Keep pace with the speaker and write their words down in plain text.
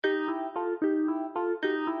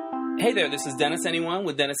Hey there, this is Dennis Anyone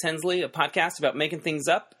with Dennis Hensley, a podcast about making things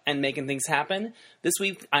up and making things happen. This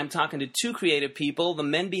week, I'm talking to two creative people, the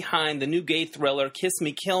men behind the new gay thriller Kiss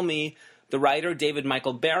Me, Kill Me, the writer David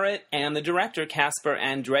Michael Barrett, and the director Caspar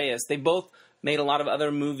Andreas. They both made a lot of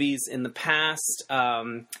other movies in the past.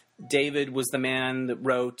 David was the man that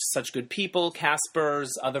wrote Such Good People.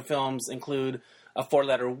 Caspar's other films include A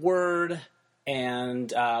Four-Letter Word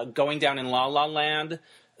and Going Down in La La Land.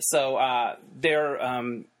 So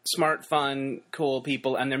they're smart, fun, cool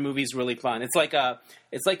people, and their movie's really fun. It's like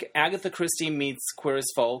Agatha Christie meets Queer as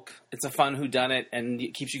Folk. It's a fun whodunit, and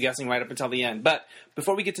it keeps you guessing right up until the end. But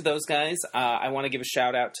before we get to those guys, I want to give a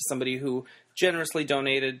shout-out to somebody who generously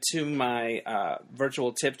donated to my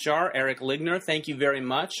virtual tip jar, Eric Ligner. Thank you very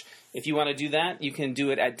much. If you want to do that, you can do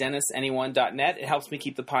it at DennisAnyone.net. It helps me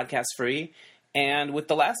keep the podcast free. And with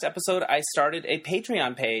the last episode, I started a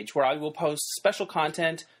Patreon page where I will post special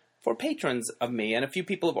content for patrons of me. And a few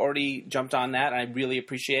people have already jumped on that, and I really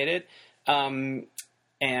appreciate it.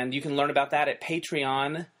 And you can learn about that at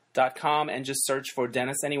patreon.com and just search for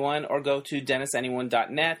Dennis Anyone, or go to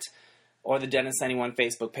DennisAnyone.net or the Dennis Anyone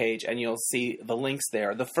Facebook page, and you'll see the links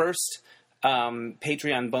there. The first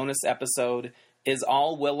Patreon bonus episode is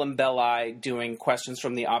all Willem Belli doing questions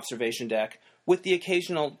from the observation deck, with the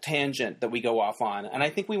occasional tangent that we go off on. And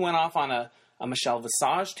I think we went off on a Michel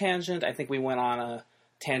Visage tangent. I think we went on a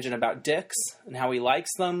tangent about dicks and how he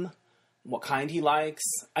likes them, what kind he likes.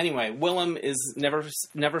 Anyway, Willem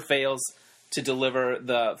never fails to deliver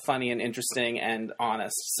the funny and interesting and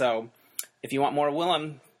honest. So if you want more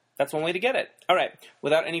Willem, that's one way to get it. All right,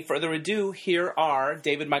 without any further ado, here are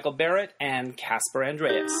David Michael Barrett and Caspar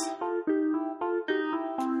Andreas.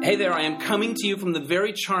 Hey there, I am coming to you from the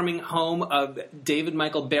very charming home of David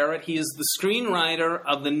Michael Barrett. He is the screenwriter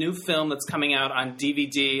of the new film that's coming out on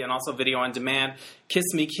DVD and also video on demand, Kiss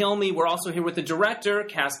Me, Kill Me. We're also here with the director,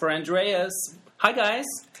 Caspar Andreas. Hi, guys.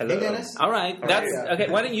 Hello. Hey, Dennis. All right. Okay,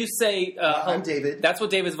 why don't you say... I'm David. That's what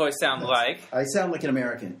David's voice sounds like. I sound like an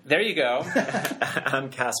American. There you go. I'm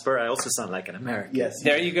Caspar. I also sound like an American. Yes.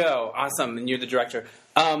 There you go. Awesome. And you're the director.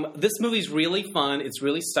 This movie's really fun. It's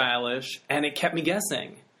really stylish. And it kept me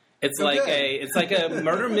guessing. It's like a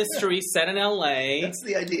murder mystery set in L.A. That's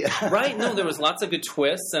the idea. Right? No, there was lots of good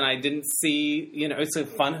twists, and I didn't see, it's a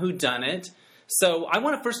fun whodunit. So I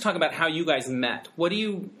want to first talk about how you guys met. What do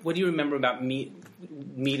you remember about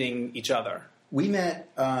meeting each other? We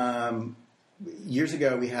met years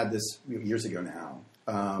ago. We had this years ago now.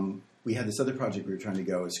 We had this other project we were trying to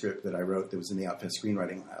go, a script that I wrote that was in the Outfest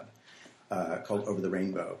Screenwriting Lab called Over the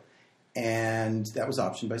Rainbow. And that was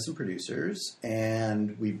optioned by some producers,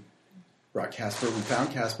 and we brought Caspar. We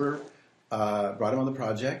found Caspar, brought him on the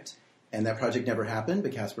project, and that project never happened,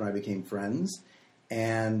 but Caspar and I became friends.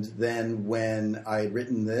 And then when I had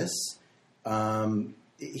written this,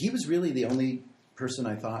 he was really the only person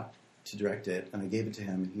I thought to direct it, and I gave it to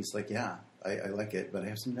him, and he's like, yeah, I like it, but I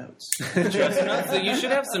have some notes. You have some notes? So you should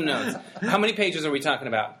have some notes. How many pages are we talking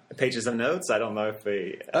about? Pages of notes? I don't know if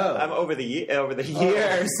we... I'm over the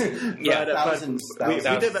years. Yeah, thousands.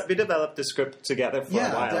 We developed the script together for a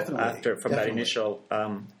while. Definitely. That initial...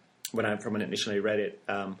 when I initially read it,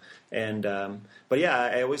 but yeah,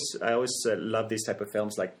 I always love these type of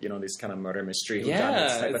films, like this kind of murder mystery. Yeah,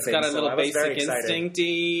 type it's of got thing. a little basic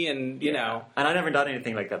instincty, and you know. And I've never done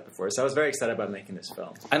anything like that before, so I was very excited about making this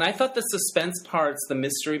film. And I thought the suspense parts, the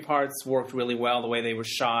mystery parts, worked really well. The way they were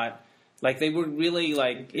shot, like they were really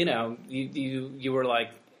like you were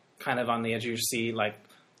like kind of on the edge of your seat, like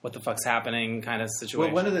what the fuck's happening, kind of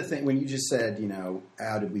situation. Well, one of the things when you just said,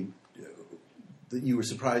 how did we. You were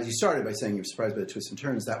surprised. You started by saying you were surprised by the twists and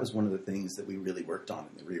turns. That was one of the things that we really worked on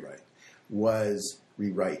in the rewrites, was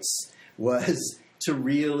to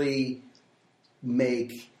really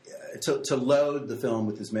make, to load the film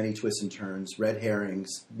with as many twists and turns, red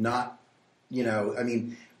herrings, not,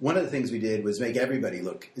 one of the things we did was make everybody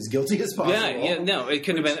look as guilty as possible. No, it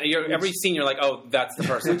could have been, every scene you're like, oh, that's the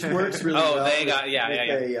person. Which works really well. They got,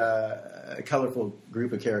 a colorful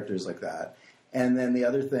group of characters like that. And then the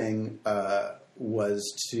other thing,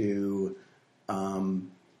 was to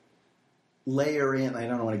layer in, I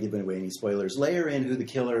don't want to give away any spoilers, layer in who the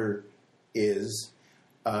killer is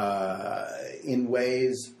in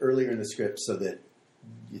ways earlier in the script so that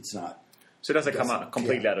it's not... So it doesn't come out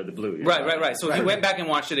completely out of the blue. Right. So if you went back and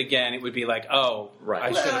watched it again, it would be like, oh,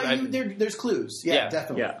 right. I should have... There's clues. Yeah,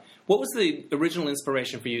 definitely. Yeah. What was the original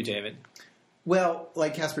inspiration for you, David? Well,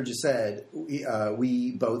 like Caspar just said,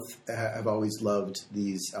 we both have always loved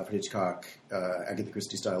these Alfred Hitchcock, Agatha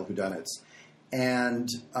Christie style whodunits, and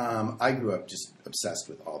I grew up just obsessed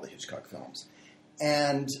with all the Hitchcock films,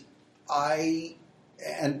 and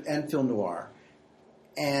film noir.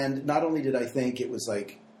 And not only did I think it was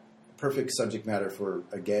like perfect subject matter for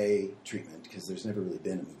a gay treatment, because there's never really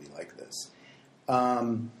been a movie like this.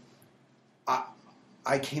 I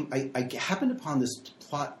happened upon this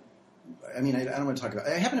plot. I mean, I don't want to talk about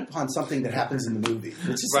it. I happened upon something that happens in the movie.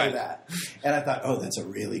 Let's just say that. And I thought, oh, that's a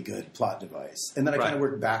really good plot device. And then I kind of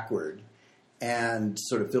worked backward and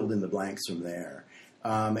sort of filled in the blanks from there.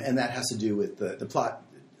 And that has to do with the plot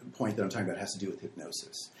point that I'm talking about has to do with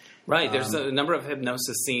hypnosis. Right. There's a number of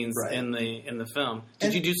hypnosis scenes in the film.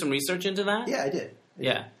 Did you do some research into that? Yeah, I did.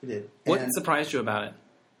 I did. What surprised you about it?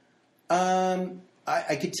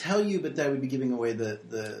 I could tell you, but that would be giving away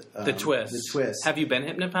the twist. The twist. Have you been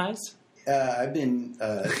hypnotized? I've been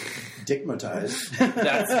dickmatized.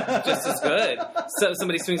 That's just as good. So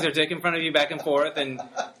somebody swings their dick in front of you back and forth, and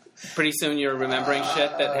pretty soon you're remembering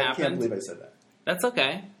shit that happened. I can't believe I said that. That's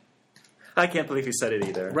okay. I can't believe he said it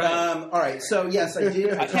either. Right. All right. So yes, I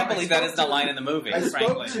did. I can't believe that is the line in the movie. I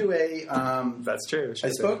frankly. spoke to a. That's true. I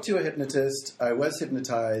spoke to a hypnotist. I was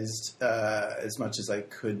hypnotized as much as I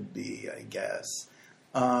could be, I guess.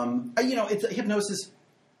 Hypnosis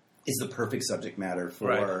is the perfect subject matter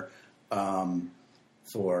for film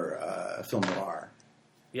noir.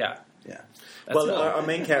 Yeah. Yeah. Well, our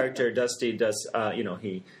main character Dusty does.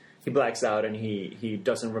 He blacks out and he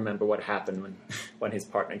doesn't remember what happened when his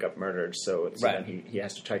partner got murdered. So then he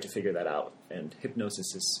has to try to figure that out. And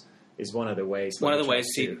hypnosis is one of the ways. One of the ways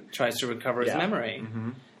he tries to recover his memory.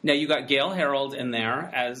 Mm-hmm. Now you got Gail Harold in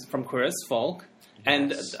there from Queer as Folk,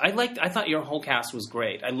 and I thought your whole cast was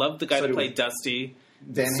great. I loved the guy that played Dusty.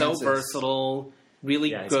 Van so Hansen's versatile,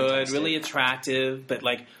 really good, really attractive. But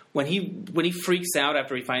like when he freaks out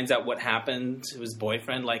after he finds out what happened to his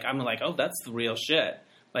boyfriend, like I'm like, oh, that's the real shit.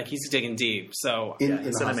 Like, he's digging deep. So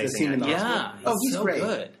it's an amazing scene in the hospital. He's so great.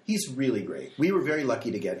 Good. He's really great. We were very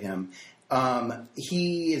lucky to get him.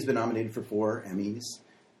 He has been nominated for 4 Emmys.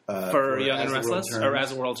 For Young and Restless? Or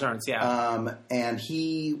As the World Turns, yeah. And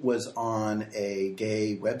he was on a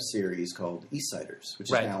gay web series called Eastsiders, which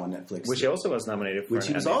is now on Netflix. Which he also was nominated for. Which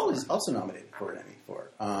he was also nominated for an Emmy for.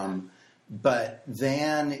 But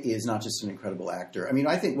Van is not just an incredible actor. I mean,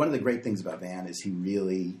 I think one of the great things about Van is he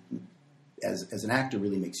really... As an actor,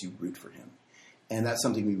 really makes you root for him. And that's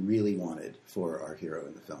something we really wanted for our hero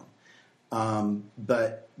in the film.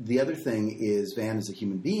 But the other thing is Van as a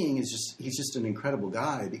human being he's just an incredible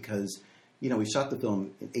guy because, we shot the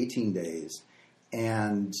film in 18 days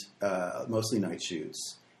and mostly night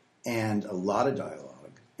shoots and a lot of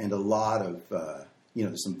dialogue and a lot of,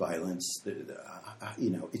 there's some violence.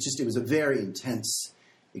 It was a very intense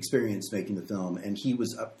experience making the film and he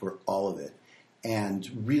was up for all of it and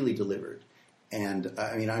really delivered. And,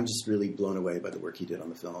 I mean, I'm just really blown away by the work he did on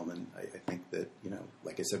the film. And I think that,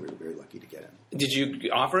 like I said, we were very lucky to get him. Did you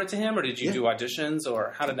offer it to him, or did you do auditions,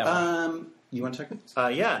 or how did that work? You want to check it?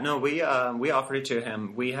 We offered it to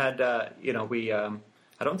him. We had, I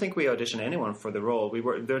don't think we auditioned anyone for the role.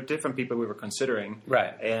 There are different people we were considering.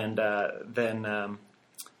 Right. And then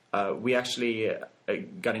we actually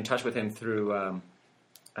got in touch with him through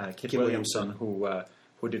Kit Williamson,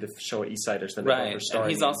 who did the show Eastsiders that right, and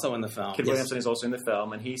he's also in the film. Kit Williamson is also in the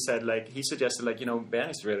film, and he said, he suggested, Van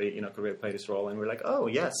is really, could really play this role, and we're like, oh,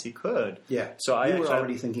 yes, he could. Yeah, so we were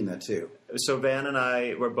already thinking that, too. So Van and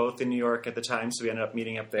I were both in New York at the time, so we ended up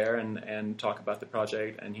meeting up there and talk about the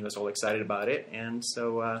project, and he was all excited about it, and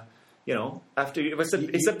so... after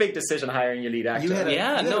it's a big decision hiring your lead actor. You had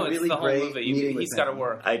a it's really the whole great movie. meeting with He's got to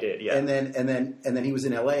work. I did, yeah. And then he was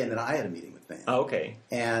in LA, and then I had a meeting with Van. Oh, okay.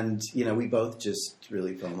 And we both just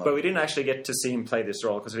really fell in love. But we didn't actually get to see him play this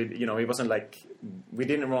role because he wasn't we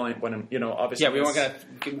didn't want him. Obviously. Yeah, we weren't going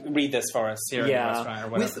to read this for us here in the restaurant or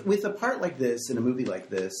whatever. With a part like this in a movie like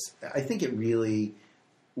this, I think it really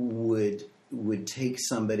would take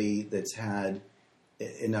somebody that's had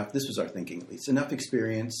enough. This was our thinking, at least, enough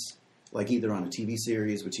experience. Like either on a TV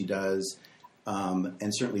series, which he does,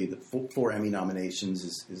 and certainly the 4 Emmy nominations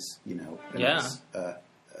is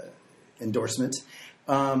endorsement.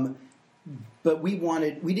 But we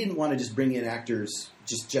didn't want to just bring in actors,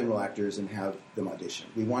 just general actors, and have them audition.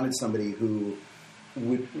 We wanted somebody who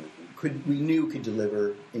we knew could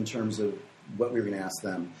deliver in terms of what we were going to ask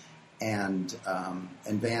them, and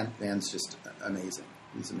Van's just amazing.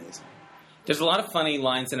 He's amazing. There's a lot of funny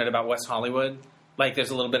lines in it about West Hollywood. Like, there's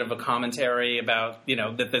a little bit of a commentary about,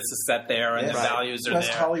 that this is set there and the values are West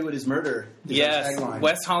there. West Hollywood is murder is yes, the tagline.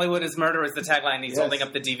 West Hollywood is murder is the tagline. He's holding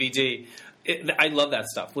up the DVD. I love that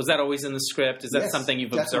stuff. Was that always in the script? Is that something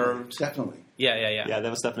you've observed? Definitely. Yeah. Yeah,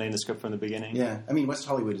 that was definitely in the script from the beginning. Yeah. I mean, West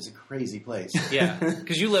Hollywood is a crazy place. Yeah.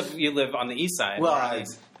 Because you live on the east side. Well,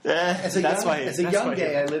 as a young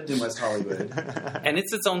gay, I lived in West Hollywood. And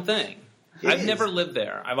it's its own thing. I've never lived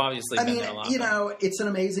there. I've obviously been there a lot. You know, it's an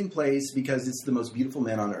amazing place because it's the most beautiful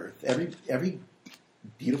men on earth. Every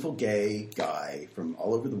beautiful gay guy from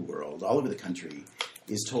all over the world, all over the country,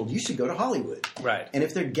 is told you should go to Hollywood. Right. And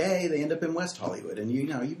if they're gay, they end up in West Hollywood. And you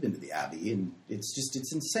know, you've been to the Abbey, and it's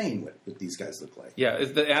insane what these guys look like. Yeah,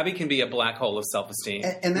 the Abbey can be a black hole of self-esteem.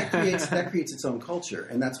 And that creates its own culture.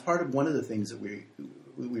 And that's part of one of the things that we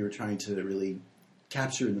were trying to really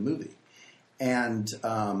capture in the movie. And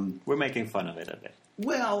we're making fun of it a bit.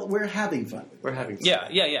 Well, we're having fun with it. We're having fun. Yeah.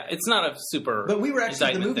 It's not a super. But we were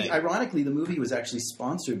actually the movie. thing. Ironically, the movie was actually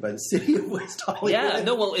sponsored by the city of West Hollywood. Yeah,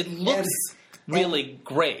 no. Well, it looks really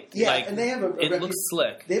great. Yeah, like, and they have it looks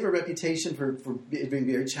slick. They have a reputation for it being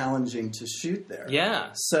very challenging to shoot there.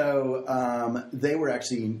 Yeah. So they were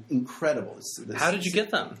actually incredible. How did you get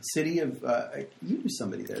them? City of you knew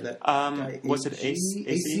somebody there. That guy, was it AC?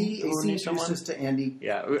 AC introduced us to Andy.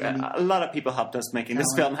 Yeah, Andy. a lot of people helped us making this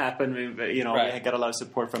film happen. We Right. got a lot of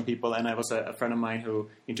support from people, and I was a friend of mine who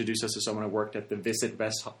introduced us to someone who worked at the Visit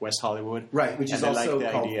West Hollywood. Right, which is And they also liked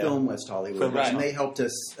the called idea. Film West Hollywood. Film West and Hollywood. they helped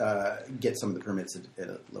us get some of the permits at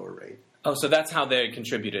a lower rate. Oh, so that's how they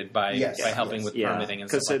contributed by helping Yes. with Yeah, permitting and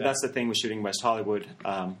because stuff like that's that. the thing with shooting West Hollywood.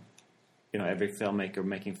 Every filmmaker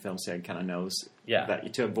making films here kind of knows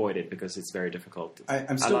that to avoid it because it's very difficult.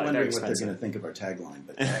 I'm still wondering what they're going to think of our tagline.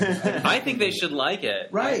 But I think they should like it.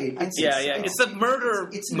 Right. It's a murder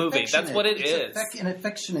it's movie. That's what it is. An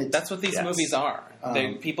affectionate. That's what these movies are.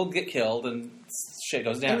 People get killed and shit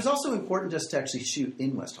goes down. It was also important just to actually shoot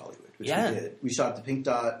in West Hollywood, which we did. We shot at the Pink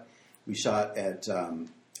Dot. We shot at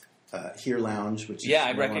Here Lounge, which is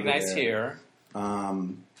I no recognize longer there.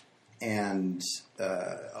 here. And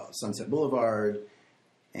Sunset Boulevard,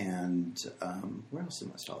 and where else in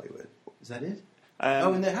West Hollywood? Is that it?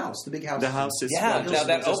 In the house, the big house. The house is Yeah, now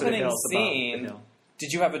that just opening built above the scene. hill.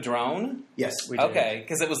 Did you have a drone? Yes, We did. Okay,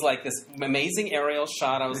 because it was like this amazing aerial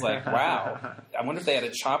shot. I was like, wow. I wonder if they had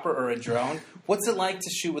a chopper or a drone. What's it like to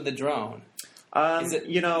shoot with a drone? Is it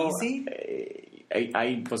easy?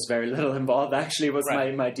 I was very little involved. Actually, it was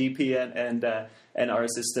Right. my DP and our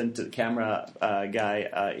assistant camera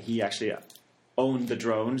guy. He actually owned the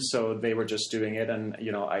drone, so they were just doing it, and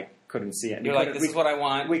I couldn't see it. You're like, this is what I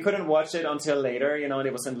want. We couldn't watch it until later, and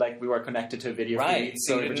it wasn't like we were connected to a video feed,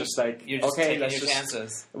 so we were just like, you're just okay, taking let's your just.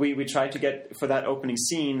 chances. We tried to get for that opening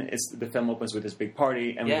scene. The film opens with this big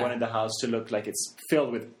party, and we Yeah. wanted the house to look like it's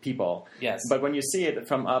filled with people. Yes. But when you see it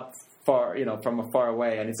from up far, from far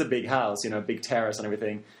away, and it's a big house, a big terrace and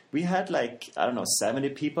everything. We had 70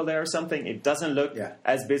 people there or something. It doesn't look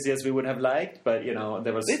as busy as we would have liked, but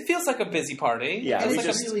there was. It feels like a busy party. Yeah, it's we like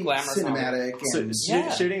just a really glamorous cinematic. moment.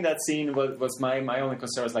 And Shooting that scene was my only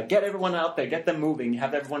concern. Was like, get everyone out there, get them moving,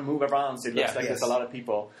 have everyone move around. So it looks like there's a lot of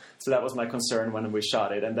people. So that was my concern when we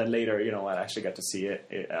shot it, and then later, I actually got to see it.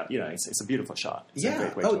 It's a beautiful shot. It's a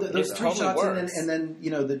great way to those it three totally shots, works. and then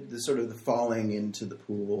the sort of the falling into the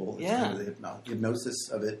pool, kind of the hypnosis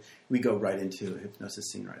of it. We go right into a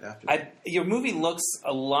hypnosis scene right after. Your movie looks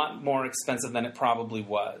a lot more expensive than it probably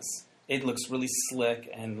was. It looks really slick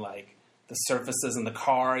and the surfaces in the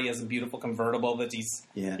car. He has a beautiful convertible that he's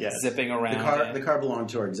zipping around. The car belonged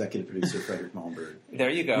to our executive producer Frederick Malmberg. There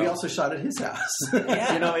you go. We also shot at his house.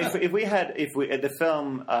 Yeah. if the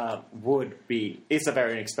film it's a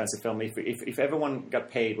very inexpensive film. If everyone got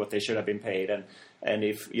paid what they should have been paid, and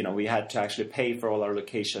if we had to actually pay for all our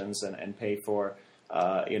locations and pay for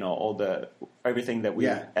all the everything that we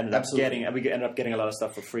ended up getting, and we ended up getting a lot of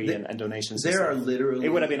stuff for free and donations. There are literally it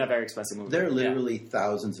would have been a very expensive movie. There are literally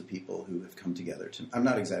thousands of people who have come together I'm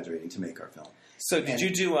not exaggerating, to make our film. So did you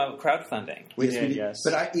do crowdfunding? We did, yes.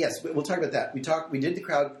 But we'll talk about that. We did the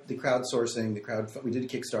crowdsourcing, we did a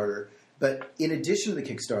Kickstarter. But in addition to the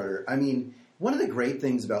Kickstarter, one of the great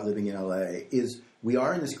things about living in LA is we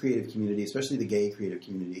are in this creative community, especially the gay creative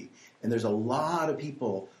community, and there's a lot of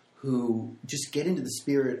people who just get into the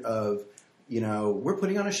spirit of, we're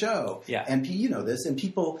putting on a show. Yeah. And this, and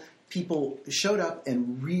people showed up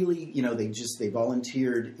and really, they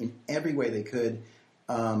volunteered in every way they could.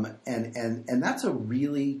 And that's a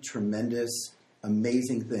really tremendous,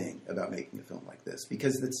 amazing thing about making a film like this,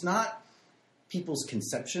 because it's not people's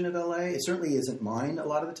conception of LA. It certainly isn't mine a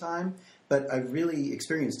lot of the time, but I've really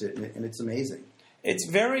experienced it, and it's amazing. It's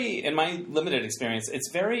very, in my limited experience,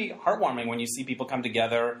 it's very heartwarming when you see people come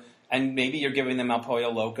together and maybe you're giving them El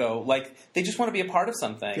Pollo Loco. They just want to be a part of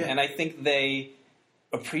something. Yeah. And I think they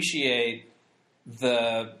appreciate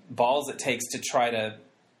the balls it takes to try to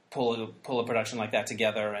pull a production like that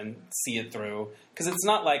together and see it through. Because it's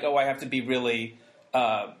not like, I have to be really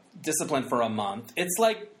disciplined for a month. It's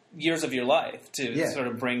like years of your life to sort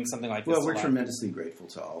of bring something like this Well, to we're life. tremendously grateful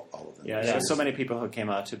to all of them. Yeah, there were so many people who came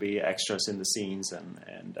out to be extras in the scenes,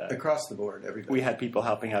 and Across the board, everybody. we had people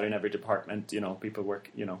helping out in every department. People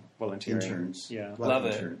volunteering. interns. Yeah. A lot Love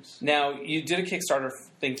of it. interns. Now, you did a Kickstarter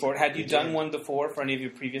thing for it. Had you We done did. one before for any of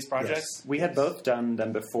your previous projects? Yes. We had both done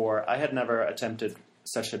them before. I had never attempted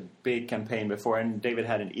such a big campaign before, and David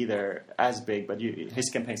hadn't either as big, but his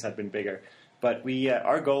campaigns had been bigger. But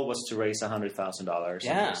our goal was to raise $100,000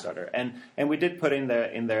 Yeah. on Kickstarter, and we did put in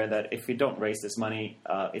there that if we don't raise this money,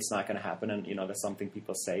 it's not going to happen. And that's something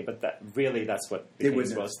people say, but that's what the It case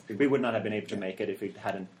wouldn't was. We would not have been able to make it if we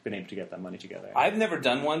hadn't been able to get that money together. I've never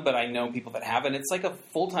done one, but I know people that have, and it's like a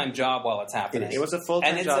full-time job while it's happening. It was a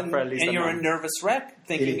full-time job for at least and a you're month. a nervous wreck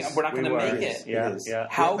thinking, It is. we're not going to We make were. it. Yeah, It is. yeah.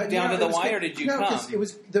 How But, down to the it was wire good. did you no, come? 'cause it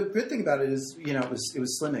was the good thing about it is it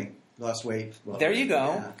was slimming, lost weight. Well, There you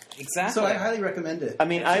go. yeah. Exactly. So I highly recommend it. I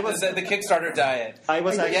mean, I the, was the Kickstarter diet. I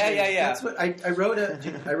was I actually did. Yeah. That's what I wrote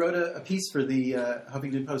a piece for the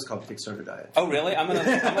Huffington Post called the Kickstarter Diet. Oh, really? I'm gonna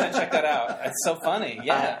check that out. It's so funny.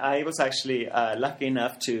 Yeah. I was actually lucky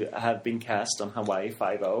enough to have been cast on Hawaii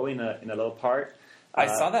 5-0 in a little part. I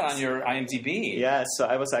saw that on your IMDb. Yeah, so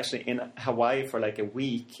I was actually in Hawaii for like a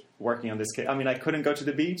week working on this. I mean, I couldn't go to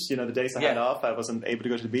the beach. The days I had Yeah. off, I wasn't able to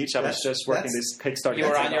go to the beach. I was That's- just working that's- this Kickstarter. You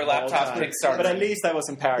were on the your whole laptop time. Kickstarter. But at least I was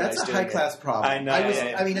in paradise. That's a doing high class it. problem. I know.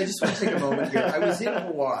 I mean, I just want to take a moment here. I was in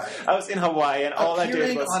Hawaii. I was in Hawaii, and all I did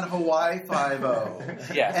Appearing was on Hawaii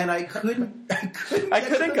 5-0. Yeah. And I couldn't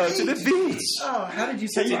go to the beach. Oh, how did you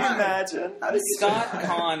Can you survive? imagine? How did you Scott survive?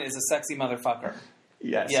 Kahn is a sexy motherfucker.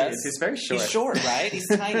 Yes, Yes. He's very short. He's short, right? He's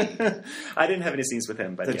tiny. I didn't have any scenes with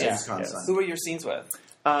him, but The yes, James Caan yes. son. Who were your scenes with?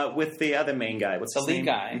 With the other main guy. What's The his lead name?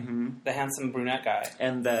 guy, Mhm. the handsome brunette guy.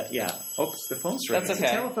 And oops, the phone's ringing. That's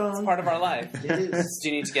okay. telephone. It's part of our life. It is. Do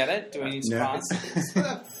you need to get it? Do we need to No, pause?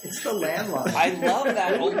 it's the landline. I love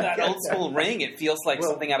that old Get school ring. It feels like Well,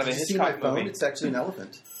 something out of a did you see my Hitchcock phone? movie. It's actually an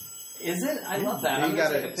elephant. Is it? I love that. You I'm going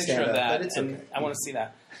to gotta take a picture stand of up, that. but it's and okay. I want to see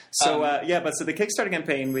that. So but the Kickstarter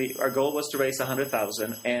campaign, our goal was to raise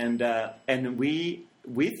 $100,000, and we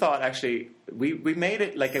thought actually we made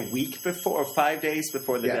it like a week before or 5 days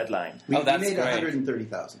before the Yeah. deadline. We, Oh, that's we made great.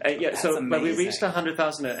 130,000. Yeah, That's but we amazing. reached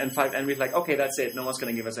 100,000 and we were like, okay, that's it. No one's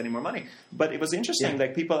going to give us any more money. But it was interesting. Yeah.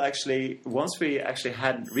 Like people actually, once we actually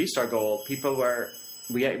had reached our goal, people were.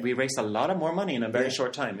 We raised a lot of more money in a very Yeah.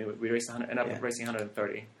 short time. We raised ended up Yeah. raising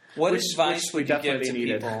 130. What which advice we would you give definitely to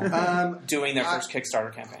needed. people doing their first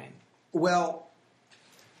Kickstarter campaign? Well,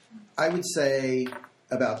 I would say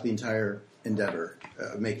about the entire endeavor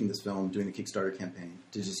of making this film, doing the Kickstarter campaign,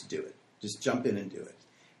 to just do it. Just jump in and do it.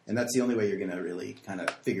 And that's the only way you're going to really kind of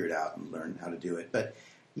figure it out and learn how to do it. But,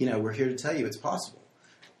 we're here to tell you it's possible.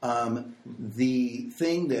 The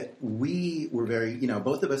thing that we were very,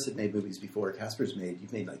 both of us had made movies before.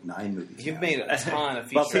 You've made like 9 movies. You've now. made a ton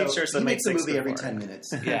of Well, features. features He that make makes a 6 movie every before. 10 minutes.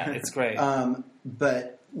 Yeah, it's great.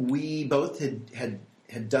 But we both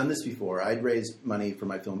had done this before. I'd raised money for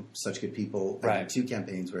my film Such Good People. I Right. did 2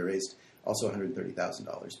 campaigns where I raised also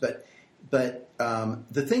 $130,000. But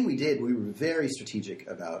the thing we did, we were very strategic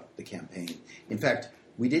about the campaign. In fact,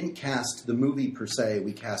 we didn't cast the movie per se.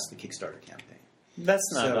 We cast the Kickstarter campaign. That's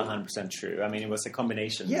not So- 100% true. I mean, it was a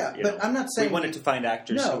combination. Yeah, you but know. I'm not saying we wanted to find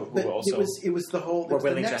actors No, who but also it was the whole. were it was the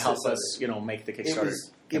willing to nexus help of us, it. make the It Kickstarter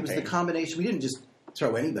was campaign. the combination. We didn't just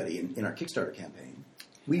throw anybody in our Kickstarter campaign.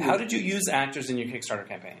 How did you use actors in your Kickstarter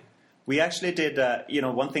campaign? We actually did,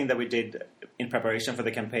 one thing that we did in preparation for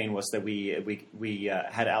the campaign was that we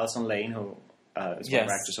had Alison Lane, who is one of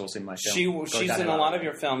our actors also in my film. She's in a lot of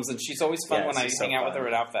your films, and she's always fun Yeah, when I she's so hang out with fun. her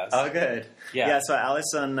at Outfest. Oh, good. Yeah. So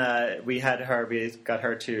Alison, we got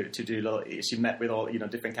her to do little. She met with all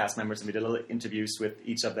different cast members, and we did little interviews with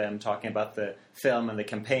each of them, talking about the film and the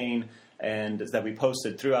campaign, and that we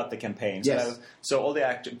posted throughout the campaign. Yes. So all the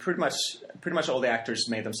actors, pretty much all the actors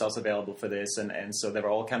made themselves available for this, and so they were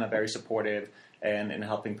all kind of very supportive and in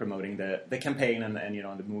helping promoting the campaign and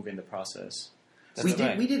the movie in the process. We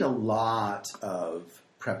That's did a lot of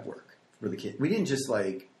prep work for the kid. We didn't just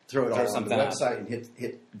like throw it all on the something out. website and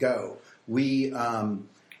hit go. We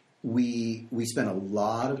spent a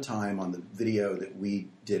lot of time on the video that we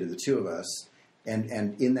did of the 2 of us, and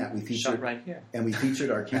in that we featured Shot right here. and we featured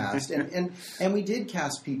our cast, and we did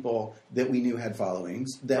cast people that we knew had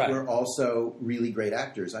followings that Right. were also really great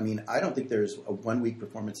actors. I mean, I don't think there's a 1 week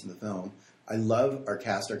performance in the film. I love our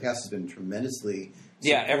cast. Our cast has been tremendously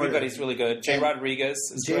Yeah, supportive. everybody's really good. Jay And Rodriguez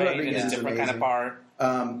is Jay great Rodriguez in a is different kind of amazing.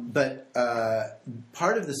 part. But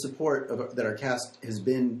part of the support that our cast has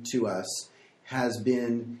been to us has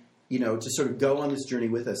been, to sort of go on this journey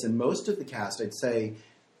with us. And most of the cast, I'd say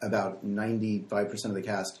about 95% of the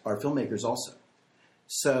cast, are filmmakers also.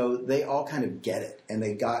 So they all kind of get it, and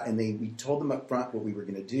we told them up front what we were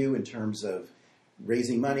going to do in terms of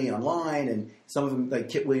raising money online, and some of them, like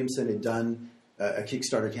Kit Williamson, had done a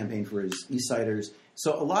Kickstarter campaign for his Eastsiders.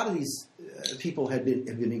 So a lot of these people have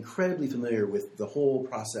been incredibly familiar with the whole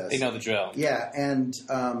process. They know the drill. Yeah, and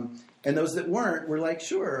those that weren't were like,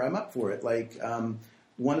 sure, I'm up for it. Like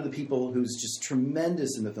one of the people who's just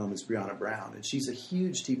tremendous in the film is Brianna Brown, and she's a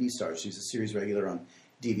huge TV star. She's a series regular on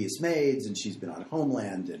Devious Maids, and she's been on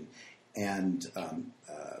Homeland, and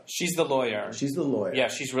she's the lawyer. She's the lawyer. Yeah,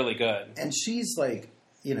 she's really good. And she's like,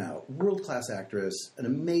 world-class actress, an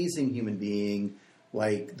amazing human being,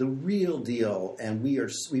 like the real deal. And we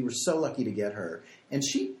were so lucky to get her. And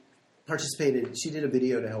she participated. She did a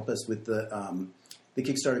video to help us with the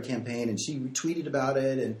Kickstarter campaign, and she tweeted about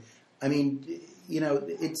it. And I mean,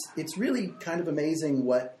 it's really kind of amazing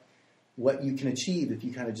what you can achieve if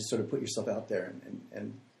you kind of just sort of put yourself out there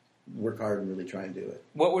and work hard and really try and do it.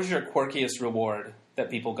 What was your quirkiest reward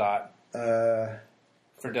that people got for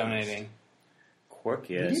donating?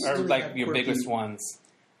 Quirkiest? Or like your biggest ones?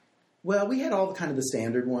 Well, we had all kind of the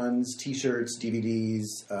standard ones: T-shirts, DVDs.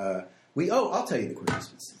 I'll tell you the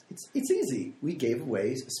quirkiest ones. It's easy. We gave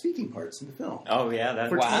away speaking parts in the film. Oh yeah,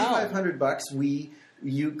 for $2,500,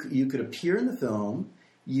 you could appear in the film.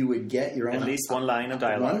 You would get your own at least one line of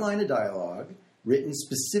dialogue. One line of dialogue written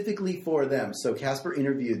specifically for them. So Casper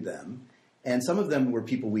interviewed them, and some of them were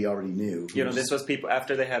people we already knew. This was people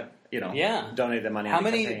after they had donated the money. How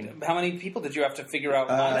many people did you have to figure out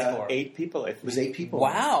lines for? 8 people. I think. It was 8 people.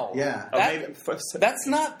 Wow. Yeah. That's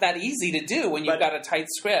not that easy to do when you've got a tight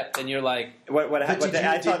script and you're like. Did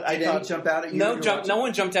any jump out at you? No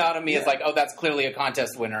one jumped out at me as like, oh, that's clearly a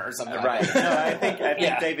contest winner or something. Right. Like that. No, I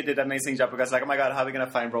think David did an amazing job because like, oh my god, how are we going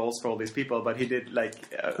to find roles for all these people? But he did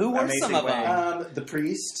like who were some of them? The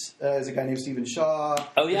priest is a guy named Stephen Shaw.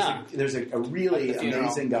 Oh yeah. There's a really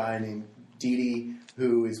amazing guy named Didi,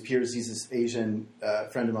 who is Piers. He's this Asian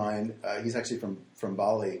friend of mine. He's actually from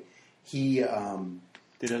Bali. He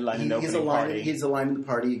did a line in the opening party. He's a line in the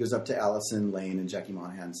party. He goes up to Allison Lane, and Jackie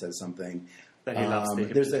Monahan says something. That he loves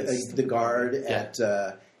there's the guard at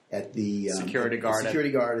the security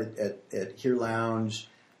guard at Here Lounge.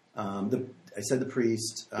 I said the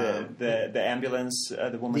priest. The ambulance.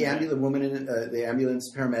 The woman. The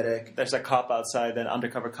ambulance paramedic. There's a cop outside, an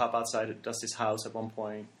undercover cop outside at Dusty's house at one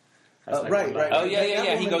point. Right. Oh yeah.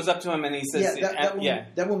 Woman, he goes up to him and he says,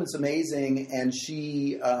 that woman's amazing, and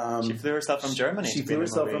she flew herself from Germany. She flew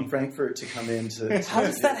herself from Frankfurt to come in to. How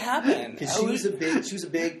does that happen? Because she was a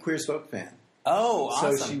big Queer as Folk fan. Oh,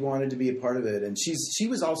 awesome! So she wanted to be a part of it, and she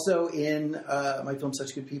was also in my film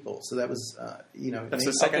Such Good People. So that was that's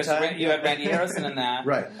the second time. You had Randy Harrison in that,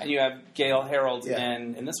 right? And you have Gail Harold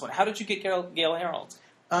in this one. How did you get Gail Harold?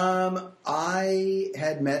 I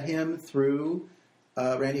had met him through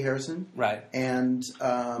Randy Harrison, right? And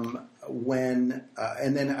when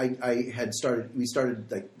and then we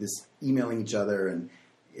started like this emailing each other, and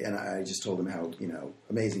I just told him how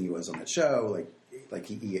amazing he was on that show, like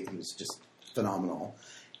he was just phenomenal.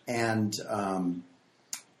 And,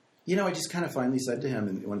 I just kind of finally said to him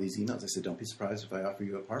in one of these emails, I said, don't be surprised if I offer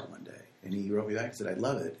you a part one day. And he wrote me back and said, I'd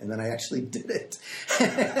love it. And then I actually did it.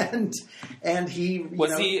 and he...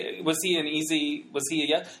 Was he a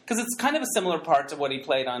yes? Because it's kind of a similar part to what he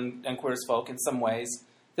played on Queer as Folk in some ways.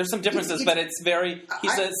 There's some differences, but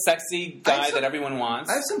he's a sexy guy that everyone wants.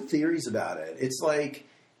 I have some theories about it.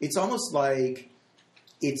 It's almost like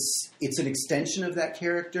it's an extension of that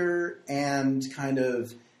character, and kind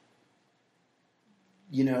of,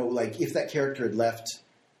 like if that character had left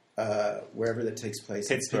wherever that takes place,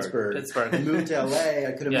 Pittsburgh, and moved to LA,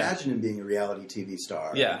 I could imagine him being a reality TV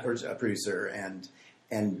star, or a producer, and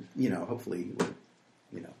hopefully,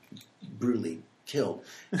 brutally killed.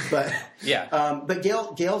 But but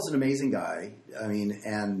Gail's an amazing guy. I mean,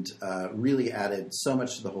 and really added so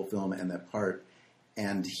much to the whole film and that part.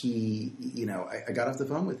 And he, I got off the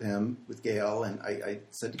phone with him, with Gail, and I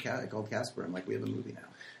said to Kat, I called Casper. I'm like, we have a movie now.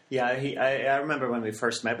 Yeah, I remember when we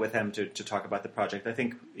first met with him to talk about the project. I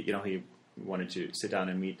think, he wanted to sit down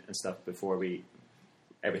and meet and stuff before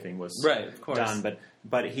everything was done.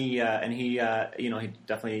 But he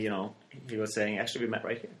definitely, he was saying, actually, we met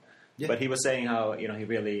right here. Yeah. But he was saying how, he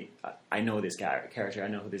really, I know this character, I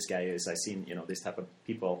know who this guy is. I've seen, this type of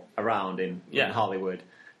people around in Hollywood.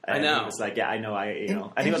 And I know. He was like, I know,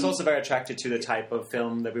 and he was also very attracted to the type of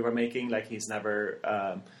film that we were making. Like, he's never,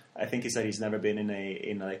 I think he said he's never been in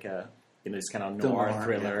this kind of noir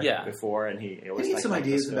thriller before, and he always had some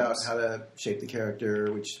ideas about how to shape the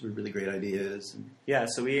character, which were really great ideas. Yeah,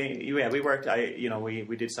 so we worked.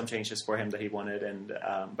 We did some changes for him that he wanted, and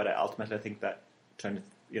but ultimately I think that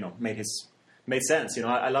made made sense. You know,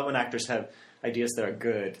 I love when actors have ideas that are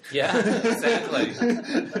good. Yeah, exactly.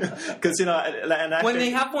 Because, you know, an actor, When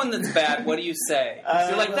they have one that's bad, what do you say?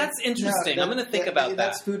 You're like, that's interesting. I'm going to think about that.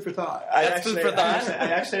 That's food for thought. That's food for thought.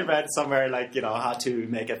 I actually read somewhere, like, you know, how to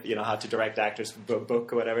make it, you know, how to direct actors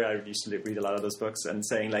book or whatever. I used to read a lot of those books, and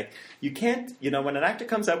saying, like, you can't, you know, when an actor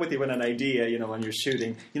comes up with you with an idea, you know, when you're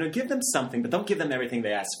shooting, you know, give them something, but don't give them everything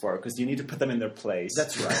they ask for, because you need to put them in their place.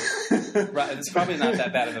 That's right. Right. It's probably not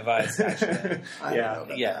that bad of advice, actually. I don't know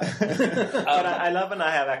about Yeah. But I love when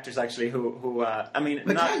I have actors actually who I mean,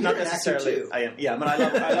 But not you're an actor necessarily. too. I am, yeah. I mean,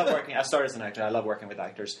 I love working. I started as an actor. I love working with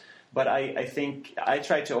actors. But I think I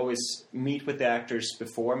try to always meet with the actors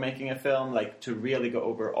before making a film, like to really go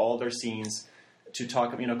over all their scenes, to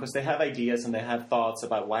talk, you know, because they have ideas and they have thoughts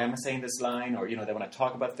about why am I saying this line, or, you know, they want to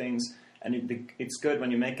talk about things. And it's good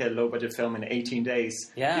when you make a low-budget film in 18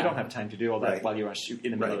 days. Yeah. You don't have time to do all that Right. while you're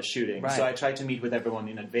in the middle of shooting. Right. So I try to meet with everyone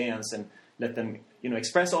in advance and let them, you know,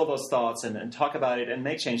 express all those thoughts and talk about it and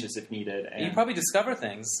make changes if needed. And You probably discover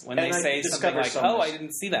things when they And I say something discover like, so oh, much. I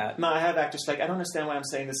didn't see that. No, I have actors like, I don't understand why I'm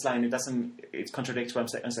saying this line. It contradicts what I'm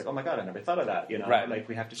saying. And it's like, oh my God, I never thought of that. You know, Right. like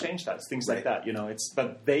we have to change that. Things Right. like that. You know,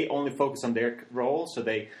 but they only focus on their role, so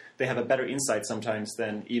they have a better insight sometimes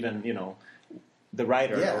than even, you know, the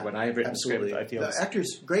writer or when I've written absolutely. a script. I feel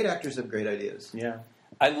Great actors have great ideas. yeah.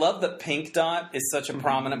 I love that Pink Dot is such a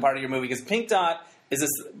prominent part of your movie, because Pink Dot is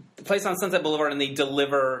this place on Sunset Boulevard, and they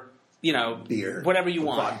deliver, you know, Beer, whatever you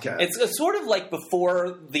want. vodka. It's sort of like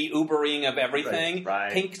before the Ubering of everything.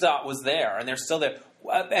 Right. Pink Dot was there, and they're still there.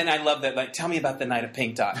 And I love that. Like, tell me about the night of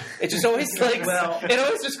Pink Dot. It just always like it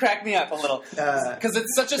always just cracked me up a little, because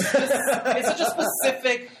it's such a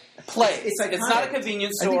specific place. It's iconic. not a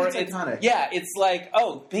convenience I think store. it's iconic. Yeah, it's like,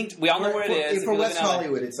 oh, Pink. We all know where it is. If For you live West in LA.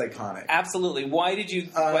 Hollywood, it's iconic. Absolutely. Why did you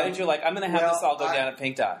like, I'm going to have well, this all go down at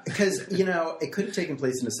Pink Dot? Because, you know, it could have taken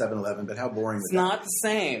place in a 7-Eleven, but how boring It's would that not the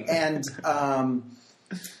same. And,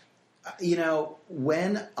 you know,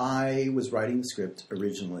 when I was writing the script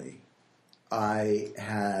originally, I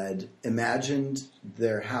had imagined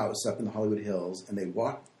their house up in the Hollywood Hills, and they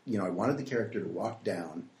walked, you know, I wanted the character to walk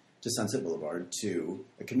down to Sunset Boulevard to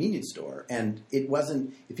a convenience store. And it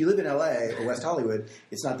wasn't, if you live in LA or West Hollywood,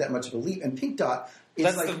 it's not that much of a leap. And Pink Dot is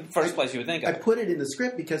That's like, the first place you would think of. I put it in the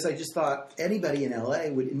script because I just thought anybody in LA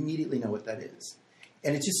would immediately know what that is.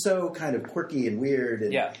 And it's just so kind of quirky and weird.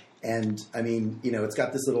 And, Yeah. and I mean, you know, it's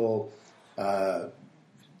got this little,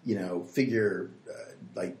 you know, figure,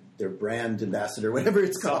 like their brand ambassador, whatever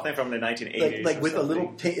it's called. Something from the 1980s. Like or with a little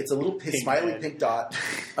something. pink, it's a little Pink smiley head. pink dot.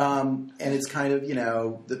 And it's kind of, you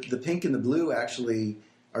know, the pink and the blue actually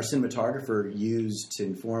our cinematographer used to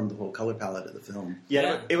inform the whole color palette of the film.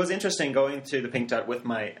 Yeah, it was interesting going to the Pink Dot with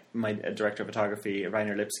my director of photography,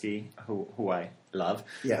 Rainer Lipsky, who I love.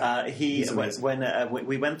 Yeah, he when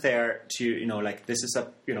we went there to, you know, like this is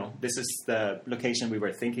the location we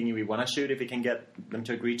were thinking we want to shoot if we can get them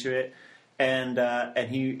to agree to it. And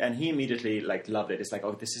he immediately like loved it. It's like,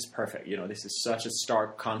 oh, this is perfect. You know, this is such a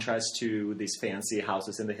stark contrast to these fancy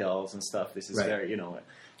houses in the hills and stuff. This is very, you know,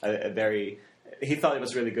 a very. He thought it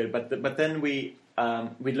was really good, but then we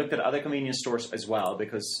looked at other convenience stores as well,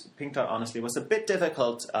 because Pink Dot honestly was a bit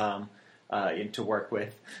difficult to work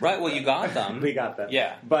with. Right. Well, you got them. We got them.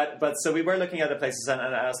 Yeah. But so we were looking at the places, and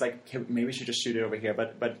I was like, okay, maybe we should just shoot it over here.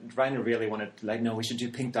 But Rainer really wanted, like, no, we should do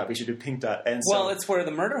Pink Dot. We should do Pink Dot. And so, well, it's where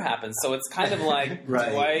the murder happens, so it's kind of like, do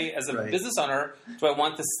I, as a business owner, do I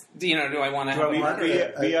want this? You know, do I want to have?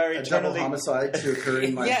 We are a double homicide to occur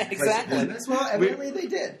in my yeah, exactly. place of business? Well, evidently they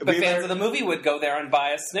did. But fans of the movie would go there and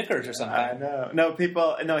buy a Snickers or something. I know. No,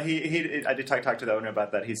 people. No, he. I did talk to the owner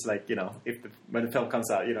about that. He's like, you know, when the film comes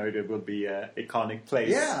out, you know, it will be an iconic place.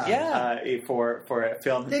 Yeah. For a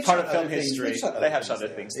film, They've part of shot film other things. history. They've They have shot shot other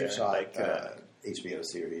things there. They've shot Like HBO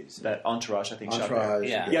series. that Entourage, I think. Entourage.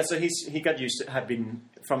 Shot there. Yeah. So he got used to have been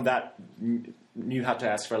from that. Knew how to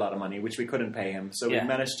ask for a lot of money, which we couldn't pay him. So we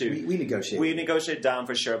managed to. We negotiated. We negotiated down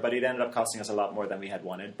for sure, but it ended up costing us a lot more than we had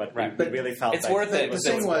wanted. But we really felt it's like worth it. The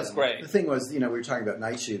thing was great. The thing was, you know, we were talking about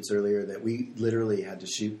night shoots earlier. That we literally had to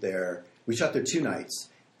shoot there. We shot there 2 nights,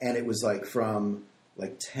 and it was like from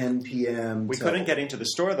like 10 p.m. We couldn't get into the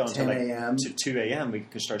store though until 10 a.m. to 2 a.m. We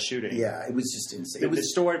could start shooting. Yeah, it was just insane. The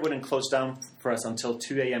store wouldn't close down for us until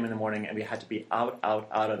 2 a.m. in the morning, and we had to be out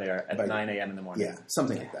of there at 9 a.m. in the morning. Yeah,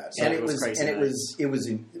 something like that. So and it was crazy. And it was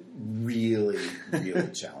really,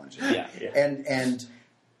 really challenging. Yeah. And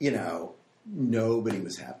you know, nobody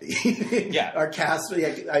was happy. Yeah. Our cast,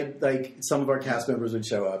 like some of our cast members would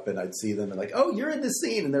show up, and I'd see them and like, oh, you're in this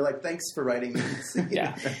scene, and they're like, thanks for writing me in this scene.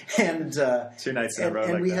 Yeah. And 2 nights in a row.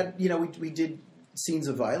 And like we that. had, you know, we did scenes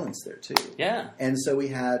of violence there too. Yeah. And so we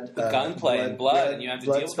had gunplay and blood, and you have to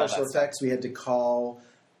deal with all special that effects. We had to call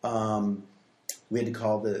the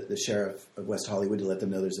sheriff of West Hollywood to let them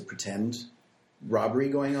know there's a pretend robbery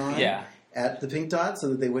going on at the Pink Dot so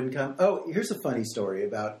that they wouldn't come. Oh, here's a funny story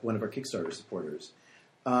about one of our Kickstarter supporters.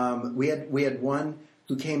 We had one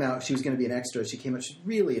who came out. She was going to be an extra. She came out. She's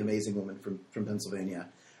really an amazing woman from Pennsylvania.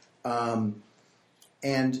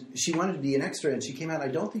 And she wanted to be an extra, and she came out. I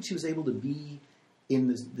don't think she was able to be in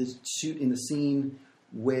the shoot in the scene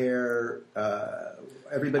where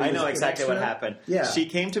everybody. I know exactly what happened. Yeah, she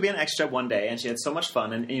came to be an extra one day, and she had so much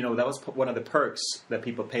fun. And that was one of the perks that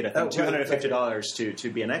people paid. I think $250 to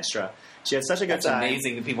be an extra. She had such a good time. That's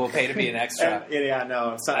amazing that people pay to be an extra.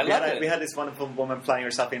 No. So I love it. We had this wonderful woman flying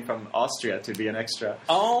herself in from Austria to be an extra.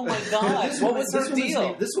 Oh my God! What was her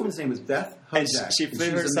deal? This woman's name was Beth Hojak. And she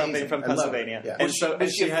flew herself in from Pennsylvania. Yeah. And so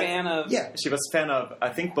was she a fan of? Yeah, she was a fan of, I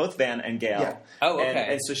think, both Van and Gail. Yeah. Oh, okay.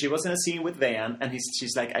 And so she was in a scene with Van, and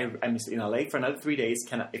she's like, I'm in LA for another 3 days.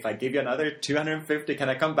 If I give you another $250, can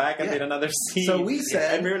I come back and do another scene? So we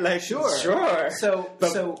said, and we were like, sure. So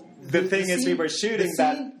the thing is, we were shooting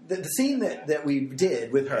the scene that we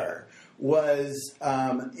did with her was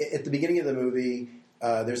at the beginning of the movie.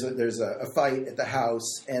 There's a fight at the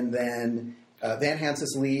house, and then Van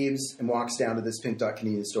Hansis leaves and walks down to this Pink Dot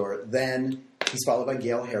convenience store. Then he's followed by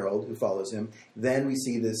Gail Harold, who follows him. Then we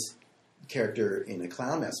see this character in a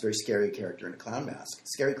clown mask, very scary character in a clown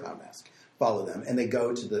mask, follow them, and they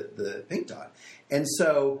go to the Pink Dot. And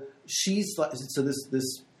so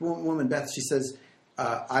this woman Beth, she says,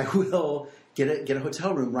 I will get a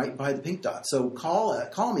hotel room right by the Pink Dot. So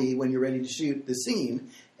call me when you're ready to shoot the scene,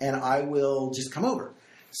 and I will just come over.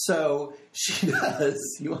 So she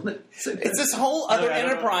does. You want to say that? It's this whole other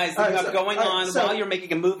enterprise that you have going on while you're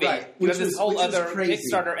making a movie. Right, you have this whole other crazy.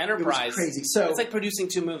 Kickstarter enterprise. It was crazy. So it's like producing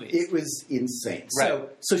 2 movies. It was insane. Right.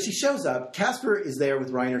 So she shows up. Casper is there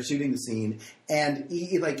with Reiner shooting the scene, and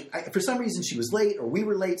for some reason she was late, or we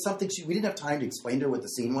were late. We didn't have time to explain to her what the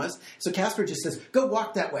scene was. So Casper just says, "Go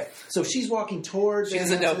walk that way." So she's walking towards. She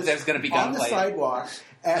doesn't know there's going to be gunplay on the sidewalk.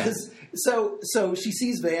 So she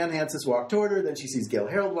sees Van Hansis walk toward her, then she sees Gail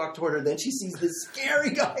Harold walk toward her, then she sees this scary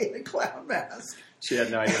guy in a clown mask. She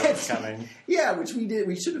had no idea what was coming. Yeah, which we did.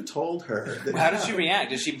 We should have told her. How did she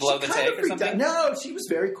react? Did she blow the take or something? No, she was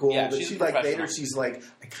very cool. Yeah, but she's later she's like,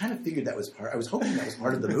 I kind of figured that was part. I was hoping that was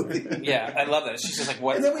part of the movie. Yeah, I love that. She's just like,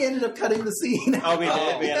 what? And then we ended up cutting the scene. Oh, we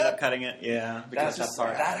did. We ended up cutting it. Yeah, because that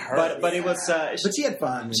part. That hurt. But it was. But she had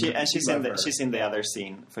fun. She's in the other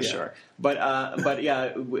scene for sure. But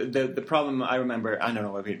yeah, the problem I remember. I don't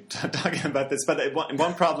know why we're talking about this, but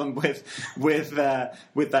one problem with that,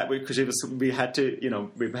 because we had to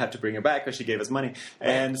bring her back because she gave us money,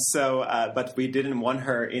 and so but we didn't want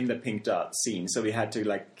her in the Pink Dot scene, so we had to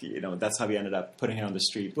that's how we ended up putting her on the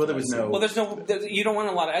street. Well, there's no. You don't want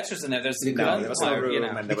a lot of extras in there. There's there was no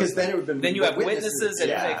room, because then it would have been you have witnesses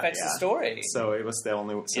and it affects the story. So it was the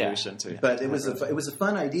only solution to. But it was a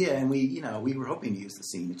fun idea, and we were hoping to use the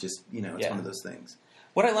scene. It just it's one of those things.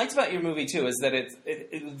 What I liked about your movie too is that it's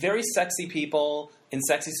very sexy people in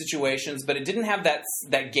sexy situations, but it didn't have that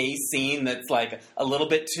gay scene that's like a little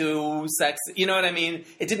bit too sexy. You know what I mean?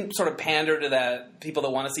 It didn't sort of pander to the people that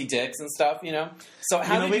want to see dicks and stuff. So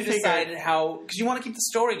how did you decide how? Because you want to keep the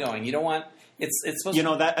story going. You don't want. It's supposed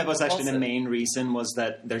to that was actually the main reason was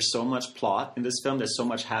that there's so much plot in this film. There's so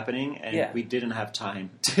much happening, and we didn't have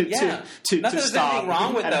time to Not that there's stop. anything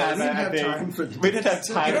wrong with those. We didn't have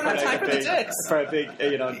time. You don't have time for the dicks. For a big,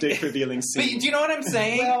 dick revealing scene. But do you know what I'm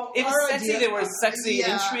saying? Well, it was sexy. There was sexy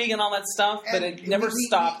intrigue and all that stuff, but it never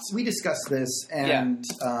stopped. We discussed this, and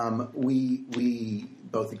we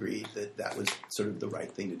both agreed that was sort of the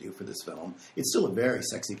right thing to do for this film. It's still a very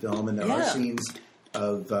sexy film, and there are scenes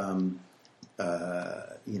of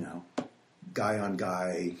guy on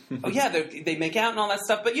guy. Oh yeah, they make out and all that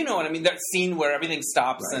stuff. But you know what I mean. That scene where everything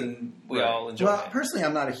stops and we all enjoy Well, it. personally,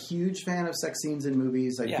 I'm not a huge fan of sex scenes in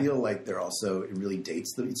movies. I feel like they're also, it really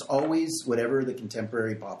dates them. It's always whatever the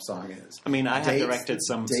contemporary pop song is. I mean, I have directed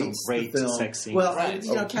some great sex scenes. Well,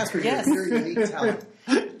 Casper, you're a very unique talent.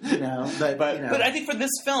 But I think for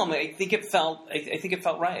this film, I think it felt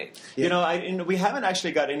right. Yeah. We haven't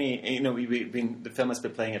actually got any. The film has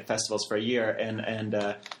been playing at festivals for a year, and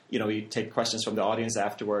we take questions from the audience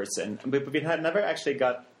afterwards, but we had never actually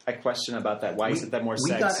got a question about that. Why is it that more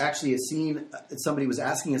sex? We got actually a scene. Somebody was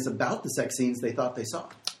asking us about the sex scenes they thought they saw.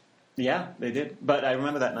 Yeah, they did. But I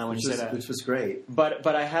remember that now when you say that. Which was great. But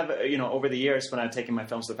I have, over the years when I've taken my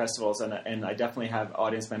films to festivals, and I definitely have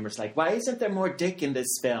audience members like, why isn't there more dick in this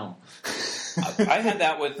film? I had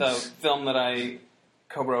that with a film that I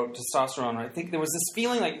co-wrote, Testosterone. I think there was this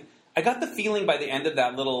feeling like I got the feeling by the end of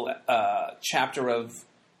that little chapter of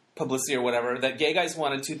publicity or whatever that gay guys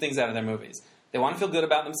wanted two things out of their movies. They want to feel good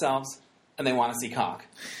about themselves, and they want to see cock.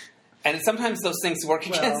 And sometimes those things work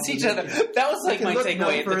against each other. That was like my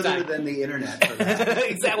takeaway at the time. Further than the internet for that.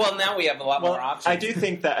 Exactly. Well, now we have a lot more options. I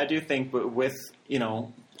do think with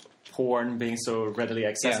porn being so readily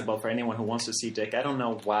accessible for anyone who wants to see dick, I don't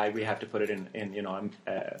know why we have to put it in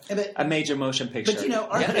a major motion picture. But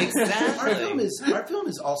our exactly. our film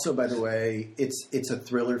is also, by the way, it's a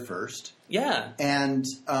thriller first. Yeah. And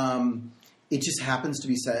it just happens to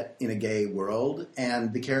be set in a gay world,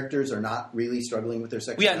 and the characters are not really struggling with their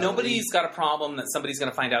sexuality. Yeah, nobody's got a problem that somebody's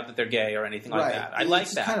going to find out that they're gay or anything like that. I like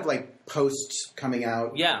that. It's kind of like post coming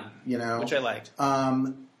out. Yeah. Which I liked.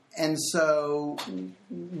 And so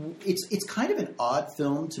it's kind of an odd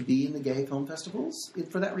film to be in the gay film festivals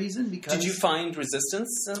for that reason. Because did you find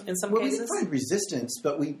resistance in some cases? We didn't find resistance,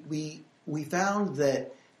 but we found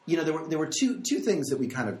that there were two things that we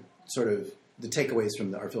kind of sort of the takeaways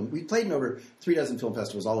from our film. We've played in over 36 film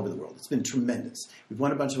festivals all over the world. It's been tremendous. We've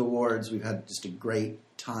won a bunch of awards. We've had just a great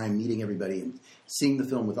time meeting everybody and seeing the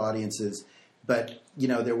film with audiences. But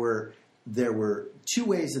there were two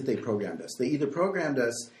ways that they programmed us. They either programmed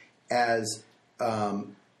us as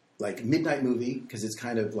like midnight movie, because it's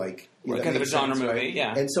kind of like kind of a genre movie, right?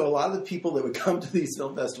 yeah. And so a lot of the people that would come to these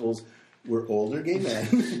film festivals were older gay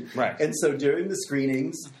men, right? And so during the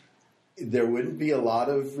screenings, there wouldn't be a lot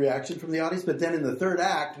of reaction from the audience. But then in the third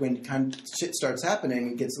act, when kind of shit starts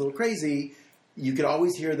happening, it gets a little crazy. You could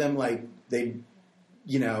always hear them like the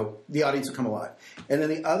audience will come alive. And then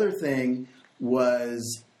the other thing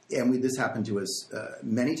was, and this happened to us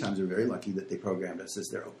many times. We were very lucky that they programmed us as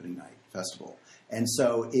their opening night festival. And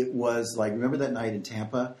so it was like, remember that night in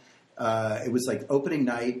Tampa? It was like opening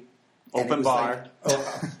night. Open bar. Like,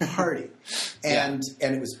 a party. And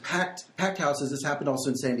it was packed houses. This happened also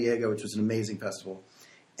in San Diego, which was an amazing festival.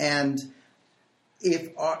 And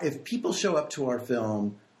if people show up to our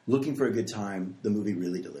film looking for a good time, the movie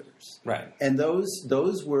really delivers. Right. And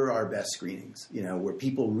those were our best screenings, where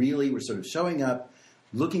people really were sort of showing up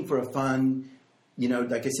looking for a fun,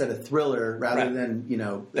 like I said, a thriller rather than,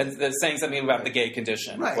 that's saying something about the gay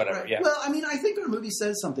condition, whatever. Right. Yeah. Well, I mean, I think our movie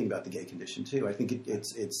says something about the gay condition too. I think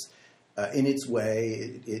it's in its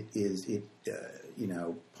way, it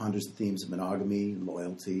ponders the themes of monogamy,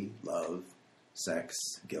 loyalty, love, sex,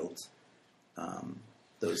 guilt.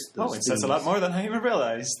 Those it says a lot more than I even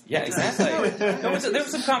realized. Yeah, exactly. there were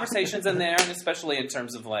some conversations in there, and especially in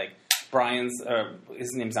terms of like Brian's,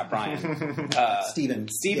 his name's not Brian. Steven.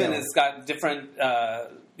 Steven has got different,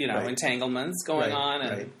 entanglements going on.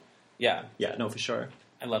 And Yeah, no, for sure.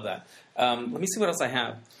 I love that. Let me see what else I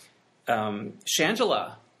have.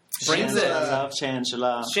 Shangela brings it. I love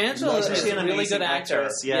Shangela. Shangela is a really good actor.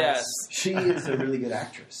 Yes. She is a really good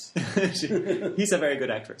actress. He's a very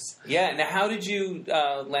good actress. Yeah. Now, how did you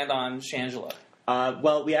land on Shangela?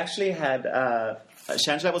 Well, we actually had...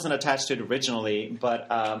 Shangela wasn't attached to it originally, but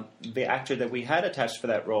the actor that we had attached for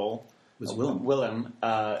that role was Willem.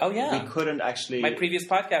 We couldn't actually... My previous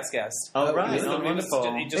podcast guest. Oh, right.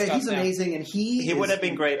 Wonderful. He's amazing, and he would have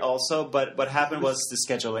been great also, but what happened was the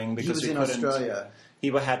scheduling, because he was in Australia. He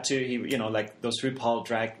had to, like those RuPaul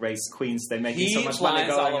Drag Race queens, they make so much money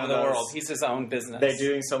going all over the world. He's his own business. They're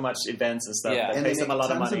doing so much events and stuff. Yeah. That pays him a lot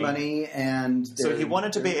of money. And so he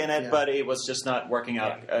wanted to be in it, but it was just not working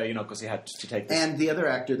out, because he had to take this. And the other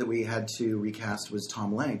actor that we had to recast was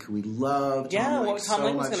Tom Lenk, who we loved. What Tom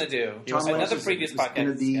Lenk was going to do. Another previous podcast. Going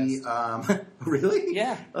to be, really?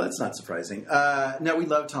 Yeah. Oh, that's not surprising. No, we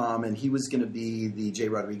love Tom, and he was going to be the Jay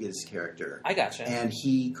Rodriguez character. I gotcha. And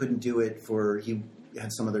he couldn't do it he had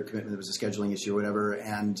some other commitment. There was a scheduling issue or whatever.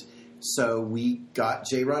 And so we got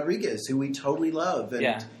Jay Rodriguez, who we totally love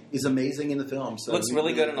and is amazing in the film. So looks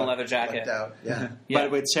really good in a leather jacket. Yeah. But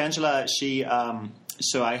with Shangela, she...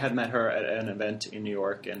 so I had met her at an event in New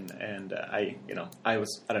York, and I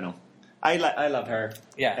love her.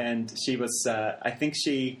 Yeah. And she was... I think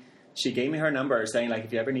she gave me her number saying, like,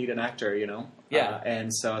 if you ever need an actor, Yeah. And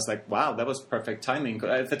so I was like, wow, that was perfect timing.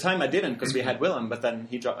 At the time I didn't, because we had Willem, but then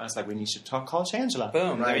he dropped, I was like, we need to call Shangela.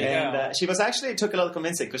 Boom, there you go. She was actually, it took a little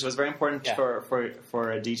convincing, because it was very important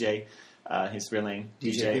for a DJ, his real name,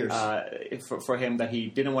 DJ Pierce. For him, that he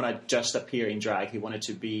didn't want to just appear in drag. He wanted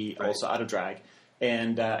to be also out of drag.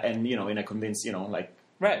 And in a convinced,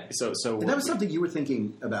 Right. So and that was something you were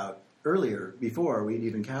thinking about earlier, before we'd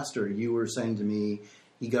even cast her. You were saying to me,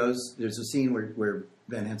 there's a scene where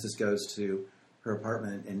Van Hensis goes to her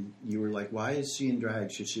apartment, and you were like, why is she in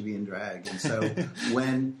drag? Should she be in drag? And so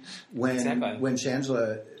when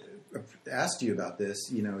Shangela asked you about this,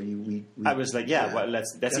 we I was like, well,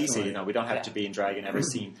 that's definitely. easy. We don't have to be in drag in every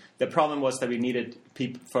scene. The problem was that we needed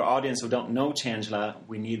people, for audience who don't know Changela,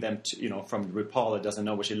 we need them to, from RuPaul that doesn't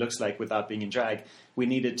know what she looks like without being in drag, we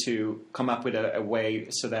needed to come up with a way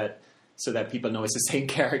so that people know it's the same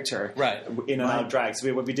character in and out drag.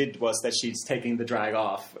 So what we did was that she's taking the drag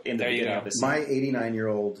off in the beginning of the scene. My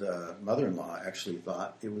 89-year-old mother-in-law actually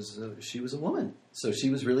thought she was a woman. So she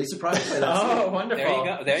was really surprised by that. Oh, wonderful.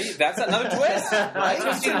 There you go. That's another twist. Right?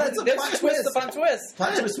 That's a There's a twist, a fun twist.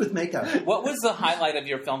 Plot twist with makeup. What was the highlight of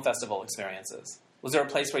your film festival experiences? Was there a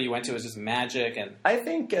place where you went to was just magic? And I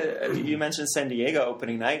think you mentioned San Diego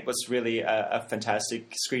opening night was really a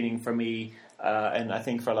fantastic screening for me. And I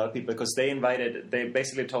think for a lot of people, because they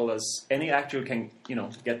basically told us any actor who can,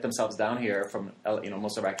 get themselves down here from,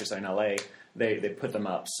 most of our actors are in LA, they put them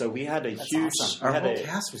up. So we had a huge, awesome. Our whole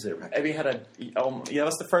cast was there. We had it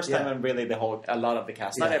was the first time when really a lot of the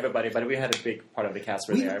cast, not everybody, but we had a big part of the cast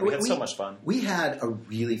were there. We had so much fun. We had a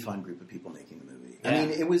really fun group of people making the movie. Yeah. I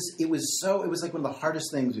mean, it was like one of the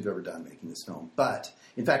hardest things we've ever done making this film. But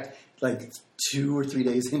in fact, like 2 or 3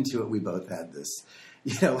 days into it, we both had this.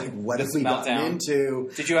 What have we gotten into?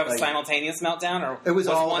 Did you have a simultaneous meltdown, or it was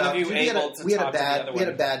all one of you able to talk to the other one? We had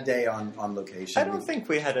a bad day on location. I don't think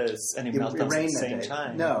we had any meltdowns at the same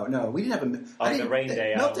time. No, we didn't have the rain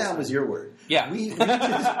day. Meltdown was your word. Yeah,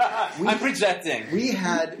 I'm projecting. We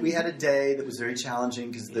had a day that was very challenging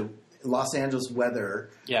because the Los Angeles weather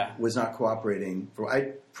was not cooperating.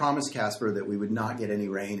 I promised Casper that we would not get any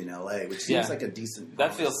rain in LA, which seems like a decent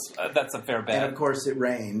promise. That's a fair bet. And of course it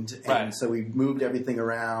rained, and so we moved everything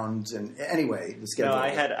around. And anyway, the schedule. No,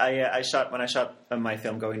 I shot my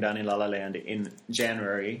film Going Down in La La Land in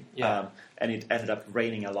January, and it ended up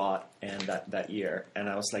raining a lot that year. And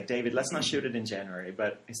I was like, David, let's not shoot it in January.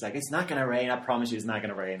 But he's like, it's not going to rain. I promise you, it's not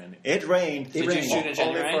going to rain. And it rained. Did you shoot in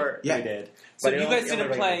January? We did. So you guys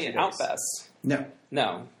didn't play Outfest?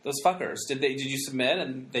 No, those fuckers. Did you submit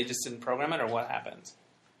and they just didn't program it, or what happened?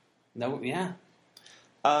 No, yeah.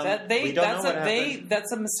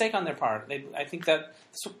 That's a mistake on their part. I think that.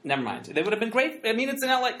 Never mind. They would have been great. I mean, it's in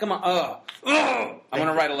LA. Come on. I'm going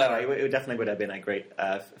to write a letter. It definitely would have been a great.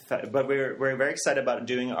 But we're very excited about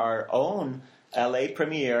doing our own LA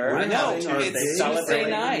premiere. I know. It's Tuesday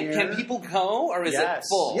night. Can people go, or is it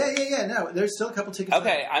full? Yeah. No, there's still a couple tickets.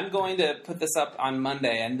 Okay, I'm going to put this up on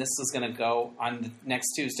Monday, and this is going to go on the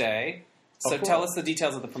next Tuesday. So tell us the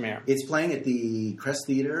details of the premiere. It's playing at the Crest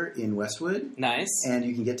Theater in Westwood. Nice. And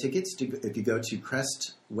you can get tickets if you go to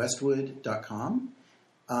crestwestwood.com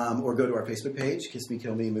or go to our Facebook page, Kiss Me,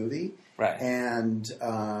 Kill Me Movie. Right. And it's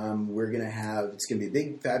going to be a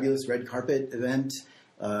big, fabulous red carpet event.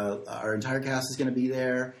 Our entire cast is going to be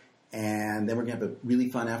there. And then we're going to have a really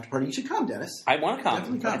fun after party. You should come, Dennis. I want to come.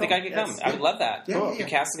 Definitely come. I think I could come. I would love that. Yeah, The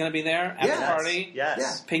cast is going to be there. After party.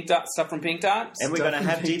 Yes. Pink Dot stuff from Pink Dot. And we're going to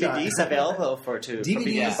have DVDs available for people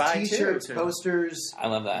to buy T-shirts, posters. I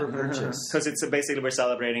love that. For purchase. Because it's basically we're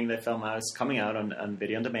celebrating the film as coming out on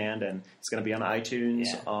video on demand, and it's going to be on iTunes,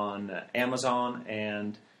 on Amazon,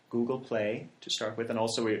 and Google Play to start with, and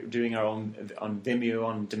also we're doing our own on Vimeo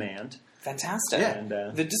on demand. Fantastic. Yeah. And,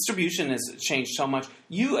 the distribution has changed so much.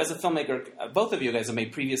 You, as a filmmaker, both of you guys have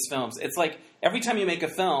made previous films. It's like every time you make a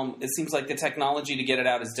film, it seems like the technology to get it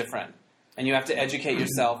out is different. And you have to educate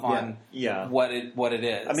yourself on what it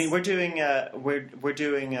is. I mean, we're doing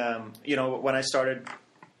when I started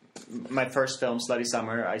my first film, Slutty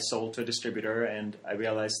Summer, I sold to a distributor, and I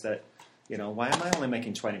realized that, why am I only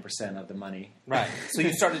making 20% of the money? Right. So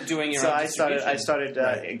you started doing your own distribution. I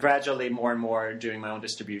started gradually more and more doing my own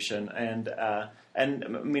distribution. And I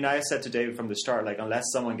mean, I said to David from the start, like, unless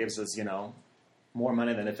someone gives us, more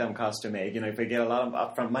money than the film costs to make, if we get a lot of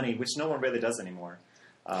upfront money, which no one really does anymore,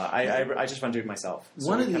 I just want to do it myself. So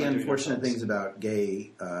one of the unfortunate things about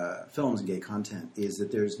gay films and gay content is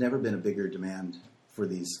that there's never been a bigger demand for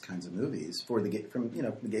these kinds of movies from the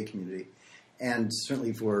gay community. And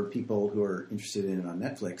certainly for people who are interested in it on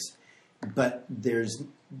Netflix, but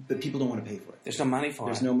people don't want to pay for it. There's no money for it.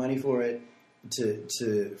 There's no money for it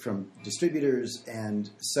from distributors,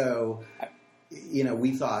 and so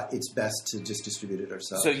we thought it's best to just distribute it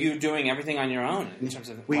ourselves. So you're doing everything on your own in terms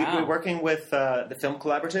of We're working with the Film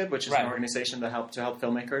Collaborative, which is an organization to help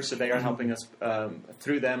filmmakers. So they are helping us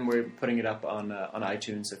through them. We're putting it up on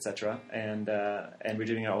iTunes, etc. And we're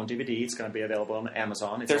doing our own DVD. It's going to be available on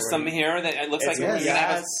Amazon. There's some here that it looks like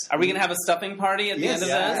are we going to have a stuffing party at the end of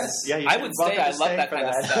this? Yeah, I would stay. I love that kind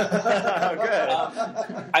of stuff.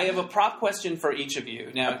 Good. I have a prop question for each of you.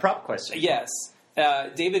 Now, a prop question? Yes.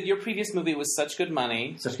 David, your previous movie was Such Good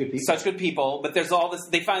Money. Such Good People. Such Good People. But there's all this.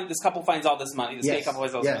 This couple finds all this money. This gay couple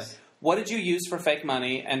finds all this money. What did you use for fake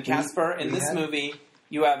money? And Casper, in this movie,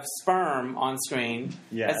 you have sperm on screen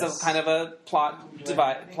as a kind of a plot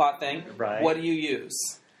thing. Right. What do you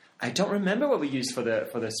use? I don't remember what we used for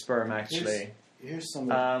the sperm actually. Here's some.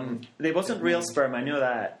 It wasn't real sperm. I know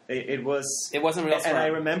that it was. It wasn't real sperm. And I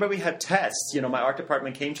remember we had tests. You know, my art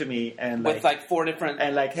department came to me and with like 4 different.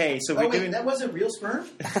 And like, hey, so we're doing. That wasn't real sperm.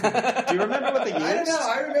 Do you remember what they used?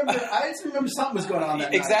 I don't know. I just remember something was going on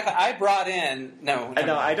that exactly. night. I brought in no.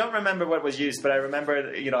 I don't remember what was used, but I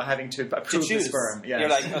remember having to approve the sperm. Yes. You're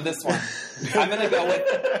like, oh, this one. I'm gonna go with.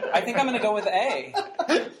 I think I'm gonna go with A.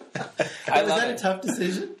 Was that a tough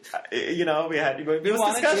decision? We had it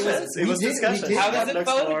was discussions. It was discussions. How does it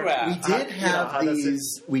photograph? We did have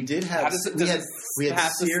these. We did have. We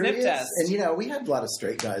had serious, and we had a lot of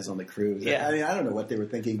straight guys on the crew. Yeah. I mean, I don't know what they were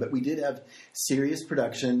thinking, but we did have serious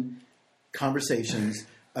production conversations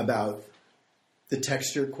about the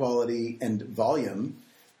texture, quality, and volume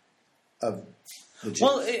of the juice.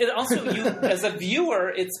 Well, it also, as a viewer,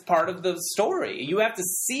 it's part of the story. You have to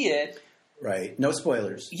see it. Right. No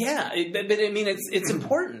spoilers. Yeah, but I mean, it's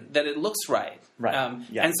important that it looks right. Right.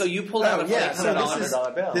 Yes. And so you pulled out a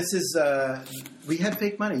 $100 bill. This is we had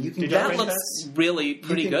fake money. You can that looks really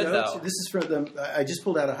pretty good, though. This is for them. I just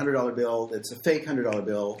pulled out a $100 bill. It's a fake $100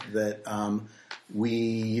 bill that we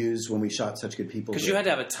used when we shot Such Good People. Because you had to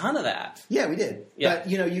have a ton of that. Yeah, we did. Yeah. But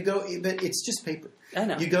but it's just paper. I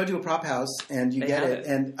know. You go to a prop house and you get it.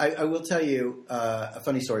 And I will tell you a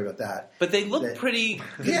funny story about that. But they look pretty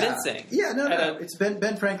convincing. Yeah, no. It's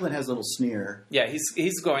Ben Franklin has a little sneer. Yeah,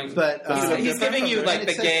 he's going. But he's giving you like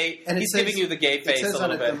the gay. He's giving you the gay face it says a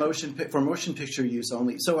little on bit. For motion picture use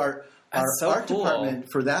only. So our art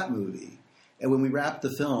department for that movie, and when we wrapped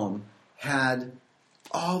the film, had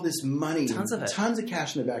all this money, tons of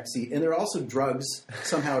cash in the back seat, and there are also drugs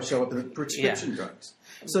somehow show up in the prescription drugs.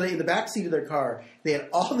 So in the back seat of their car, they had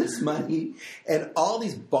all this money and all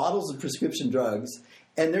these bottles of prescription drugs,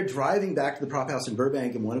 and they're driving back to the prop house in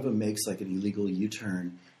Burbank, and one of them makes like an illegal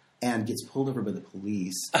U-turn and gets pulled over by the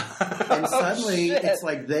police. And suddenly it's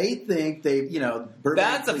like they think Burbank.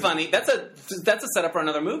 That's a setup for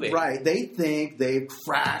another movie. Right. They think they've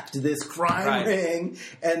cracked this crime ring,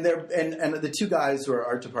 and the two guys who are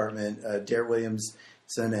art department, Dare Williams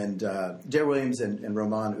and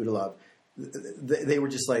Roman Udalov, they were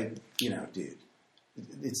just like, dude,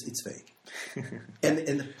 it's fake. and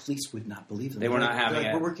the police would not believe them. They were not having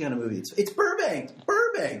it. We're working on a movie. It's Burbank.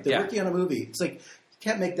 They're working on a movie. It's like, you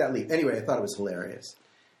can't make that leap. Anyway, I thought it was hilarious.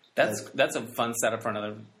 That's a fun setup for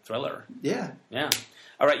another thriller. Yeah. Yeah.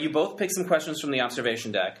 All right, you both picked some questions from the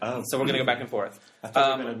observation deck. Oh. So we're going to go back and forth. I thought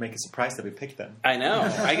you were going to make a surprise that we picked them. I know.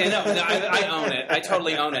 I own it. I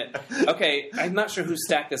totally own it. Okay, I'm not sure whose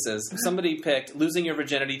stack this is. Somebody picked losing your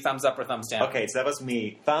virginity, thumbs up or thumbs down. Okay, so that was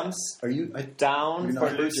me. Thumbs are you down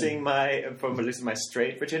for losing my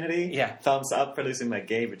straight virginity? Yeah. Thumbs up for losing my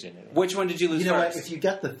gay virginity. Which one did you lose first? You know what? If you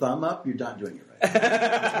get the thumb up, you're not doing it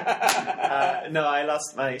right. No, I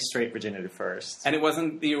lost my straight virginity first. And it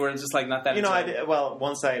wasn't, you were just like not that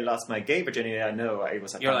once I lost my gay virginity, I know I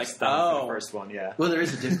was a thumbs down for the first one, yeah. Well, there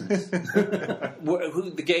is a difference.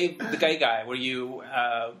 The gay guy, were you,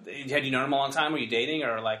 had you known him a long time? Were you dating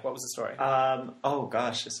or like, what was the story? Oh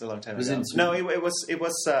gosh, it's a long time ago. No, it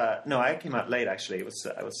was, no, I came out late actually. I was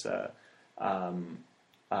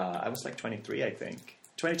like 23, I think.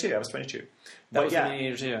 22, I was 22. That was many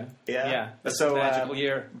years, yeah. Yeah. That's a magical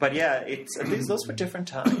year. But yeah, at least those were different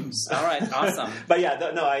times. All right, awesome. But yeah,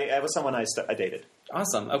 I was someone I dated.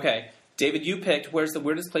 Awesome, okay. David, you picked, where's the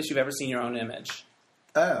weirdest place you've ever seen your own image?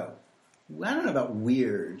 Oh, I don't know about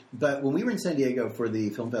weird, but when we were in San Diego for the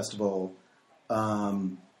film festival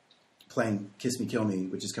playing Kiss Me, Kill Me,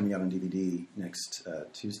 which is coming out on DVD next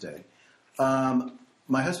Tuesday,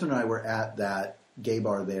 my husband and I were at that gay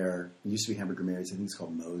bar there. It used to be Hamburger Mary's. I think it's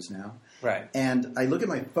called Moe's now. Right. And I look at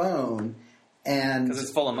my phone, and because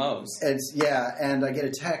it's full of Moe's. And I get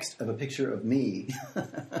a text of a picture of me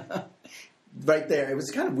right there. It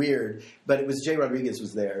was kind of weird, but it was Jay Rodriguez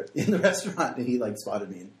was there in the restaurant, and he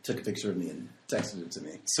spotted me and took a picture of me and texted it to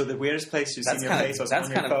me. So the weirdest place you've seen your face was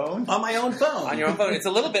on your phone? On my own phone. On your own phone. That's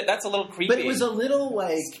a little creepy. But it was a little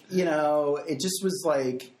it just was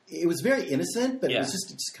like, it was very innocent, but it was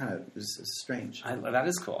strange. That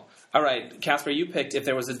is cool. All right, Casper, you picked, if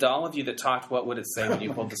there was a doll of you that talked, what would it say when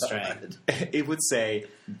you pulled the string? It would say,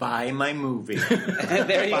 buy my movie.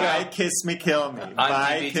 There you buy go. Kiss Me, Kill Me.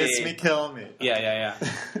 Buy DVD. Kiss Me, Kill Me. Yeah.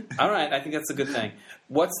 All right, I think that's a good thing.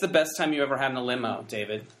 What's the best time you ever had in a limo,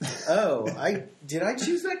 David? Oh, did I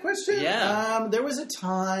choose that question? Yeah. There was a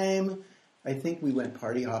time I think we went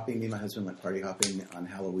party hopping. Me and my husband went party hopping on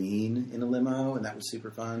Halloween in a limo, and that was super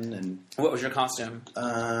fun. And What was your costume?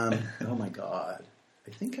 oh my God. I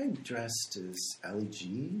think I dressed as Ali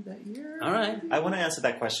G that year. All right. I want to answer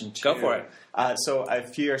that question too. Go for it. So a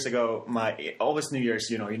few years ago, always New Year's,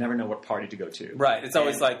 you never know what party to go to. Right. It's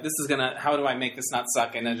always like, this is how do I make this not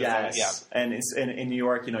suck? And then Yes. yeah. And it's in New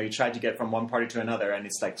York, you try to get from one party to another, and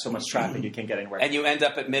it's like so much traffic you can't get anywhere. And you end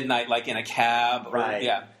up at midnight, like in a cab. Right.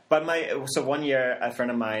 Yeah. But so one year, a friend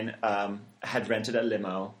of mine had rented a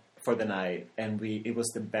limo for the night, and it was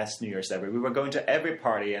the best New Year's ever. We were going to every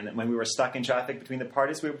party, and when we were stuck in traffic between the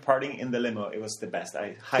parties, we were partying in the limo. It was the best.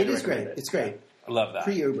 I highly It is recommend great. it. It's great. I love that.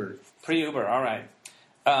 Pre-Uber. Pre-Uber, all right.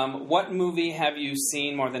 What movie have you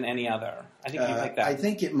seen more than any other? I think you picked that. I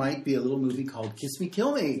think it might be a little movie called Kiss Me,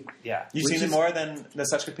 Kill Me. Yeah. You've Which seen it is- more than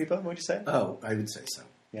Such Good People, would you say? Oh, I would say so.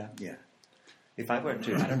 Yeah. Yeah. If I were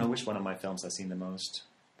to, I don't know which one of my films I've seen the most.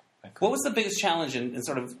 What was the biggest challenge in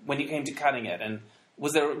sort of when you came to cutting it? And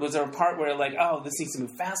was there a part where like, oh, this needs to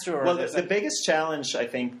move faster? Or Well, the biggest challenge I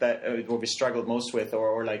think that what we struggled most with,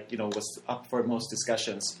 or like was up for most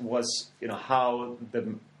discussions, was how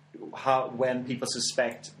when people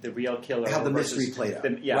suspect the real killer, How the versus mystery played out.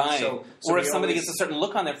 right. So or we if somebody always- gets a certain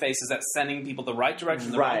look on their face, is that sending people the right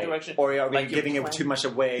direction, the wrong right, direction? or are we Like giving you're it too much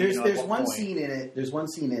away? There's at what one point? scene in it. There's one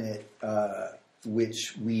scene in it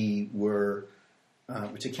which we were,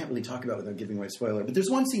 which I can't really talk about without giving away a spoiler. But there's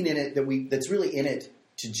one scene in it that's really in it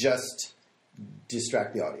to just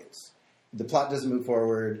distract the audience. The plot doesn't move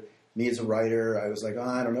forward. Me as a writer, I was like,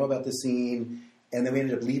 I don't know about this scene. And then we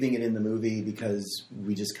ended up leaving it in the movie because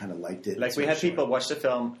we just kind of liked it. Like we had people watch the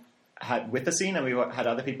film with the scene, and we had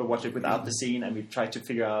other people watch it without the scene, and we tried to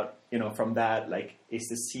figure out, from that, like, is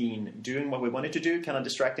the scene doing what we wanted to do, kind of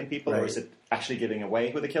distracting people, or is it actually giving away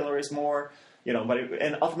who the killer is more?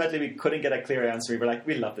 And ultimately we couldn't get a clear answer. We were like,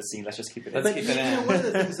 we love the scene, let's just keep it in. Let's keep it in. One of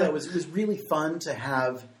the things that was really fun to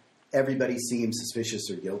have everybody seem suspicious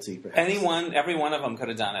or guilty. Perhaps. Every one of them could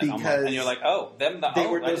have done it, almost. Because and you're like, oh, them.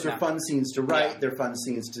 Those were fun scenes to write. Yeah. They're fun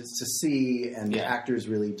scenes to see, and the actors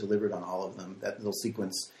really delivered on all of them. That little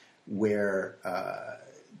sequence where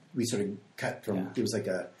we sort of cut from it was like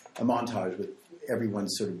a montage with everyone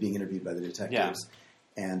sort of being interviewed by the detectives,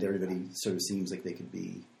 and everybody sort of seems like they could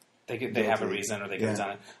be. They have a reason, or they could have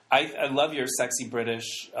done it. I love your sexy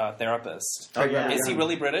British therapist. Oh, yeah. Is he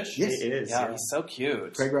really British? Yes, It is. Yeah, he's so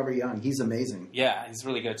cute. Craig Robert Young. He's amazing. Yeah, he's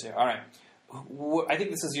really good too. All right. I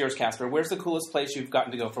think this is yours, Casper. Where's the coolest place you've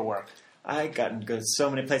gotten to go for work? I gotten to go to so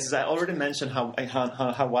many places. I already mentioned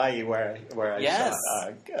Hawaii, where I shot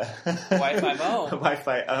Hawaii 5-0.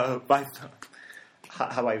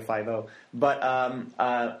 Hawaii 5-0. But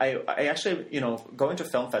I actually, going to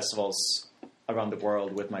film festivals around the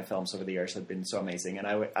world with my films over the years have been so amazing. And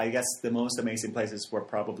I guess the most amazing places were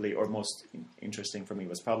probably, or most interesting for me,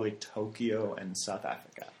 was probably Tokyo and South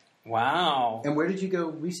Africa. Wow. And where did you go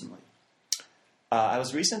recently? I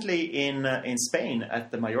was recently in Spain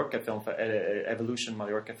at the Mallorca Evolution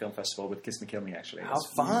Mallorca Film Festival with Kiss Me Kill Me. Actually, How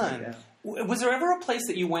fun! Yeah. Was there ever a place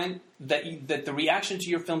that you went that the reaction to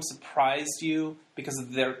your film surprised you because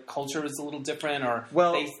of their culture was a little different, or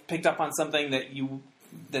they picked up on something that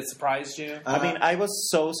surprised you? I mean, I was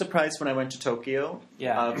so surprised when I went to Tokyo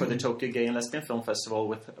for the Tokyo Gay and Lesbian Film Festival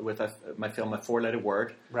with my film, A Four-Letter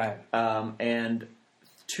Word. Right. And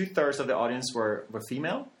 2/3 of the audience were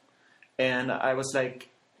female. And I was like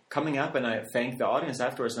coming up, and I thanked the audience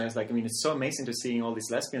afterwards. And I was like, I mean, it's so amazing to seeing all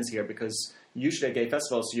these lesbians here, because usually at gay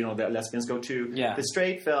festivals, the lesbians go to the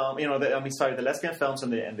straight film. The lesbian films,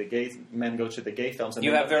 and the gay men go to the gay films. And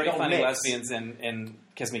you have very funny mix. lesbians in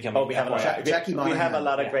Kiss Me Kill Me. Oh, we have a lot. Jackie Monahan. We have a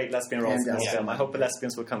lot of great lesbian roles in this And film. I hope the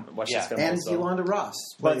lesbians will come watch this film. And also. Yolanda Ross.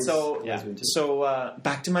 But so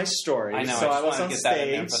back to my story. I know. So I was want on to get stage, that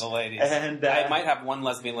in there for the ladies. and I might have one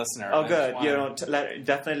lesbian listener. Oh, good.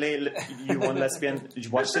 Definitely, you one lesbian.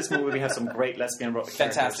 Watch this movie. We have some great lesbian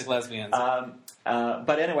fantastic lesbians.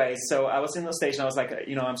 But anyway, so I was in the stage, and I was like,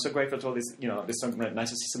 I'm so grateful to all these. It's so nice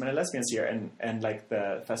to see so many lesbians here, and like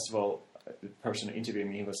the festival person interviewing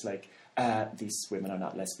me, he was like, "These women are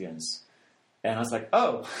not lesbians." And I was like,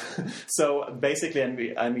 oh. So basically,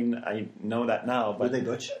 I know that now. But were they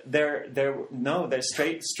butch? They're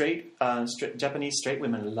straight Japanese straight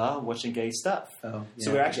women love watching gay stuff. Oh, yeah,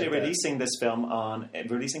 so we're actually releasing this film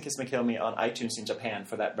releasing Kiss Me Kill Me on iTunes in Japan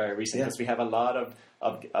for that very reason, because we have a lot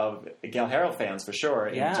of Gail Harold fans for sure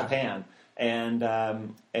in Japan, and there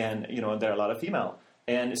are a lot of female.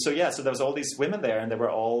 And so there was all these women there, and there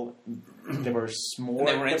were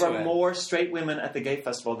more straight women at the gay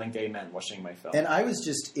festival than gay men watching my film. And I was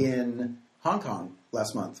just in Hong Kong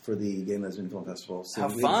last month for the Gay and Lesbian Film Festival. So How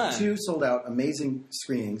we fun! had 2 sold out, amazing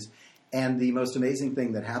screenings, And the most amazing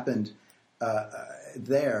thing that happened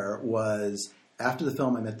there was after the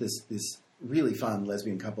film, I met this really fun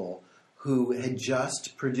lesbian couple who had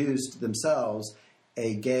just produced themselves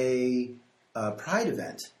a gay pride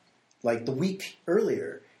event like the week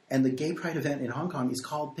earlier. And the gay pride event in Hong Kong is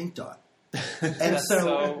called Pink Dot. And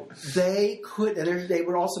so they could, and they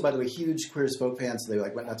were also, by the way, huge Queer as Folk fans, so they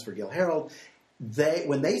went nuts for Gil Harold.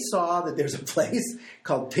 When they saw that there's a place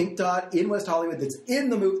called Pink Dot in West Hollywood that's in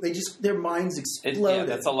the movie, their minds exploded.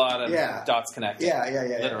 That's a lot of dots connected. Yeah.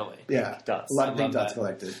 Literally. Yeah. Dots. A lot of pink dots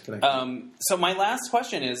connected. So my last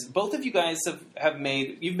question is, both of you guys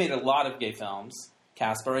you've made a lot of gay films,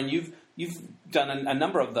 Casper, and you've done a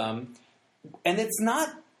number of them, and it's not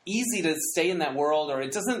easy to stay in that world, or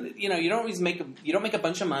it doesn't, you don't always make a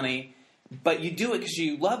bunch of money, but you do it because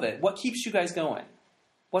you love it. What keeps you guys going?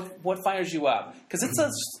 What fires you up? Because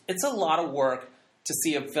it's a lot of work to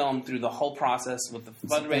see a film through the whole process with the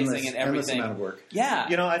fundraising and everything. Endless amount of work. Yeah.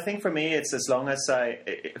 I think for me, it's as long as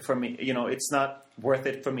it's not worth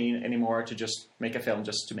it for me anymore to just make a film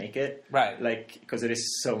just to make it. Right. Because it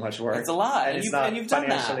is so much work. It's a lot. And it's not you've done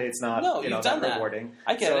that. financially, it's not, you've done that. rewarding.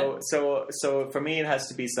 I get it. So for me, it has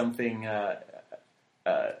to be something,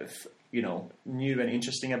 new and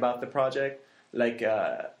interesting about the project.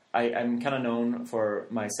 I'm kind of known for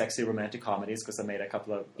my sexy romantic comedies because I made a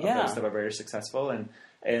couple of those that were very successful,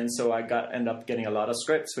 and so I end up getting a lot of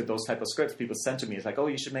scripts with those type of scripts. People sent to me, it's like, oh,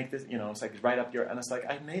 you should make this, it's like write up and it's like,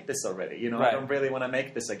 I made this already, Right. I don't really want to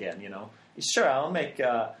make this again, Sure, I'll make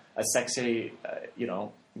a sexy,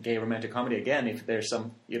 gay romantic comedy again if there's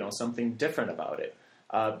some, something different about it.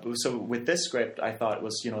 So with this script, I thought it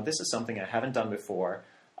was, this is something I haven't done before.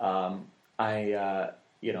 And I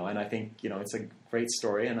think, it's a great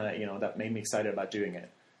story, and that made me excited about doing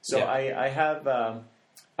it. So yeah.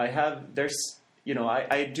 I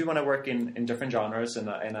do want to work in different genres, and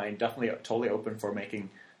I'm definitely totally open for making,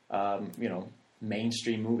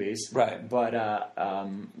 mainstream movies. Right. But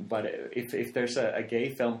if there's a gay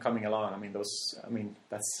film coming along,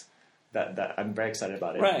 that I'm very excited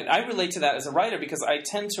about it. Right. I relate to that as a writer because I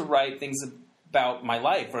tend to write things about my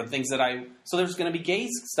life or things that so there's going to be gay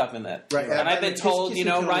stuff in it. Right. And I've been told,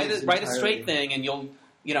 write a straight thing and you'll,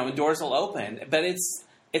 and doors will open. But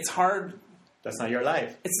it's hard. That's not your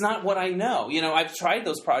life. It's not what I know. I've tried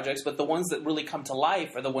those projects, but the ones that really come to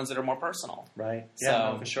life are the ones that are more personal. Right. So,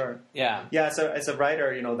 yeah, no, for sure. Yeah. Yeah. So as a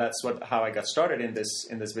writer, that's how I got started in this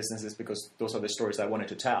business, is because those are the stories I wanted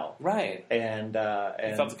to tell. Right. And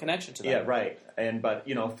you felt the connection to them. Yeah. Right. But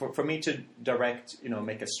for me to direct,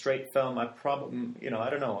 make a straight film, I probably,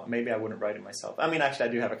 I don't know, maybe I wouldn't write it myself. Actually,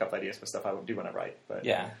 I do have a couple ideas for stuff I do want to write. But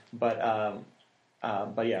yeah. But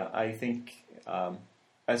yeah, I think.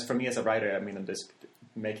 As for me as a writer, I'm just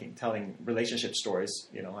telling relationship stories.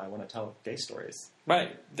 I want to tell gay stories,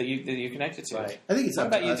 right? That you're connected to. Right. I think it's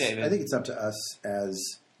up to us. David? I think it's up to us as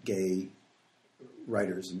gay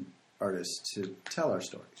writers and artists to tell our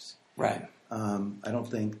stories. Right. I don't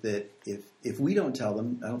think that if we don't tell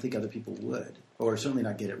them, I don't think other people would, or certainly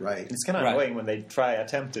not get it right. It's kind of annoying when they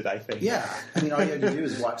attempt it. I think. Yeah. all you have to do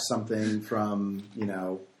is watch something from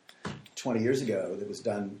 20 years ago that was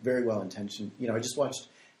done very well intentioned. I just watched.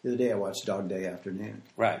 The other day I watched Dog Day Afternoon,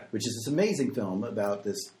 right? Which is this amazing film about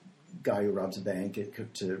this guy who robs a bank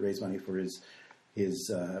to raise money for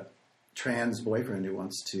his trans boyfriend who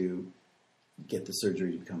wants to get the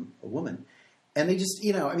surgery to become a woman. And they just,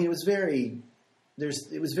 it was very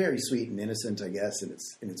sweet and innocent, I guess, in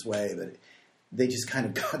its way, but they just kind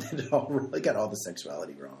of got all the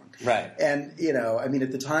sexuality wrong, right? And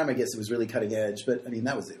at the time, I guess it was really cutting edge, but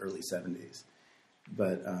that was the early 70s,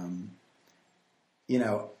 but.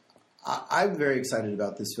 I'm very excited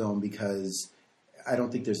about this film because I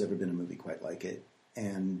don't think there's ever been a movie quite like it.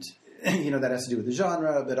 And, that has to do with the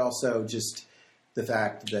genre, but also just the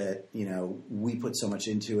fact that, we put so much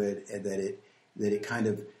into it and that it kind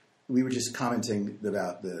of, we were just commenting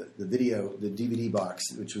about the DVD box,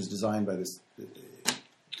 which was designed by this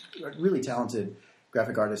really talented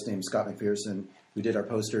graphic artist named Scott McPherson, who did our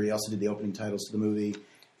poster. He also did the opening titles to the movie.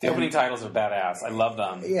 The opening titles are badass. I love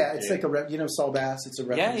them. Yeah, it's like Saul Bass. It's a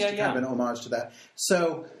reference to kind of an homage to that.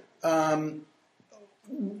 So, like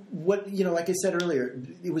I said earlier,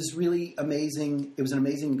 it was really amazing. It was an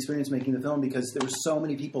amazing experience making the film because there were so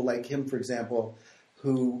many people like him, for example,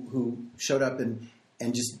 who showed up and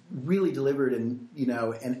just really delivered. And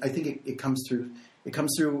and I think it comes through. It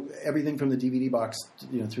comes through everything from the DVD box,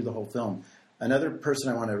 through the whole film. Another person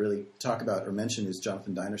I want to really talk about or mention is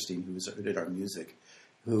Jonathan Dinerstein, who did our music.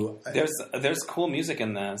 who There's cool music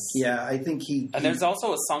in this. yeah, I think And there's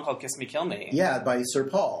also a song called "Kiss Me, Kill Me." yeah, by Sir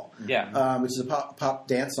Paul. Yeah. Which is a pop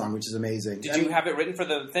dance song, which is amazing. Did you have it written for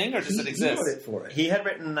the thing, or does it exist? He wrote it for it. He had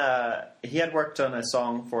written. He had worked on a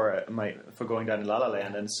song for Going Down in La La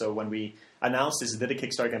Land, and so when we announced this, did a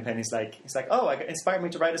Kickstarter campaign. He's like, oh, it inspired me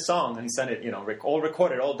to write a song, and he sent it, all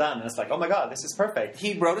recorded, all done, and it's like, oh my god, this is perfect.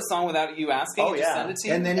 He wrote a song without you asking. Oh, He just sent it to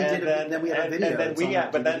you. And then then we had a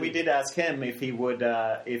video. Then we did ask him if he would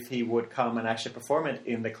come and actually perform it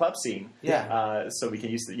in the club scene. Yeah. So we can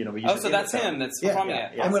use we use so that's him that's performing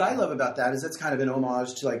it. Yeah. And what I love about that is it's kind of an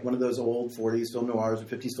homage to like one of those old 40s film noirs or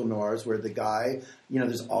 50s film noirs where the guy,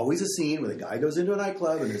 there's always a scene where the guy goes into a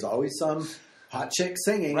nightclub and there's always some hot chick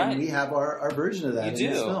singing, Right. and we have our version of that in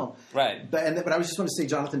this film. Right. But I was just want to say,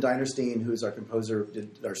 Jonathan Dinerstein, who's our composer,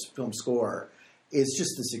 did our film score, is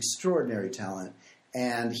just this extraordinary talent,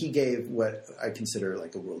 and he gave what I consider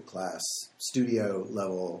like a world-class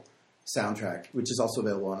studio-level soundtrack, which is also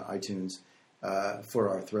available on iTunes for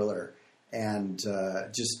our thriller, and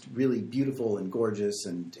just really beautiful and gorgeous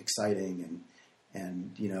and exciting,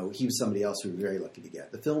 and he was somebody else we were very lucky to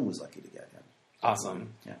get. The film was lucky to get him. Awesome.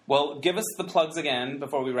 Yeah. Well, give us the plugs again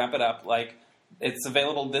before we wrap it up. Like, it's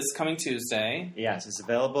available this coming Tuesday. Yes, it's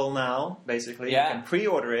available now. Basically, Yeah. you can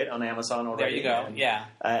pre-order it on Amazon already. There you go.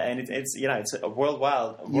 And it's a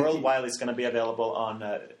worldwide. Worldwide, it's going to be available on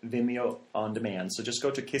Vimeo on demand. So just go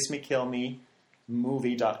to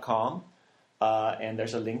kissmekillmemovie.com. And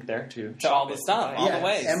there's a link there to all the stuff, all the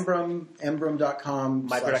ways. Embrum.com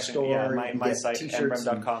my production store. my site, t-shirts,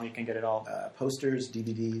 embrum.com. You can get it all. posters,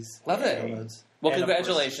 DVDs. Love it. downloads. Well, And of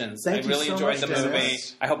congratulations. course. Thank I you really so enjoyed much, the movie.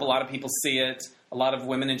 Dennis. I hope a lot of people see it. A lot of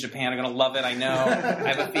women in Japan are going to love it, I know. I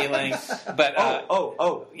have a feeling. But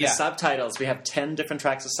The yeah. subtitles. We have 10 different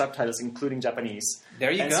tracks of subtitles, including Japanese. There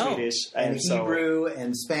you and go. Swedish. And Hebrew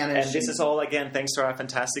and Spanish. And this is all, again, thanks to our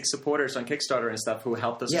fantastic supporters on Kickstarter and stuff who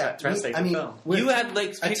helped us translate the film. You had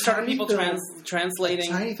like a Kickstarter tiny people film- translating.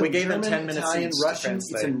 Tiny film, We gave them German, 10 minutes Italian, each to Russian. It's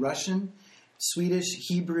translate. in Russian, Swedish,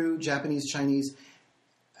 Hebrew, Japanese, Chinese.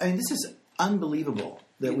 I mean, this is unbelievable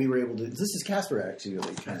that we were able to. This is Casper actually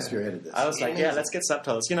really kind of spearheaded this. I was like, Amazing. let's get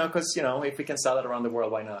subtitles. Because, if we can sell it around the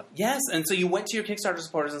world, why not? Yes, and so you went to your Kickstarter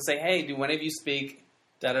supporters and say, hey, do one of you speak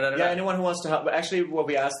da-da-da-da-da? Yeah, anyone who wants to help. But actually, what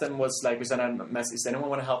we asked them was, we sent out a message. Does anyone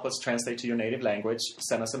want to help us translate to your native language?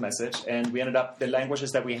 Send us a message. And we ended up, the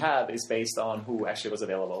languages that we have is based on who actually was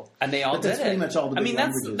available. And they all But did that's it. pretty much all the big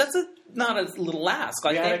languages. that's not a little ask.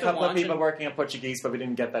 Like, We they had a have to couple of watch people it. working on Portuguese, but we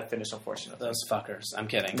didn't get that finished, unfortunately. Those fuckers. I'm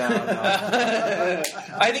kidding. No.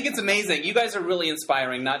 I think it's amazing. You guys are really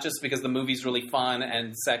inspiring, not just because the movie's really fun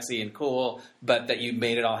and sexy and cool, but that you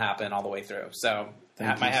made it all happen all the way through. So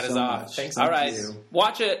Thank my you hat is so off. much. Thanks. All Thank right. you.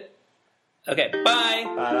 Watch it. Okay, bye.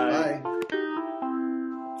 Bye.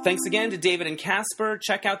 Thanks again to David and Casper.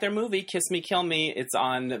 Check out their movie, Kiss Me, Kill Me. It's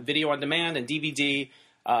on video on demand and DVD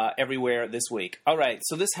everywhere this week. All right,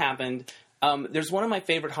 so this happened. There's one of my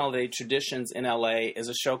favorite holiday traditions in LA is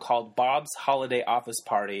a show called Bob's Holiday Office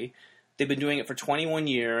Party. They've been doing it for 21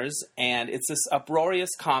 years, and it's this uproarious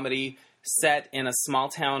comedy set in a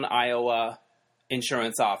small-town Iowa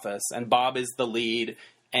insurance office, and Bob is the lead,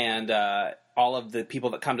 and all of the people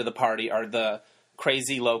that come to the party are the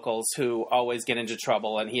crazy locals who always get into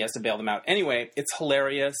trouble, and he has to bail them out. Anyway, it's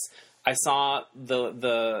hilarious. I saw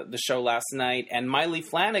the show last night, and Miley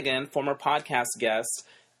Flanagan, former podcast guest,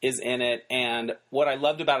 is in it. And what I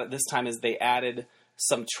loved about it this time is they added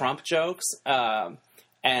some Trump jokes,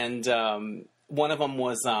 and one of them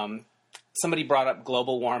was somebody brought up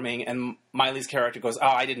global warming, and Miley's character goes, "Oh,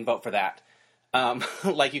 I didn't vote for that."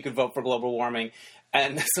 Like you could vote for global warming.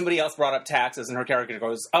 And somebody else brought up taxes, and her character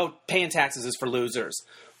goes, "Oh, paying taxes is for losers,"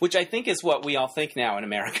 which I think is what we all think now in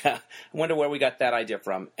America. I wonder where we got that idea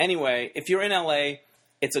from. Anyway, if you're in LA,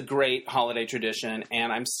 it's a great holiday tradition,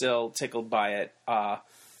 and I'm still tickled by it,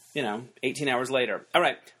 18 hours later. All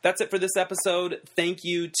right, that's it for this episode. Thank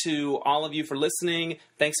you to all of you for listening.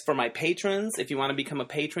 Thanks for my patrons. If you want to become a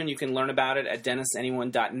patron, you can learn about it at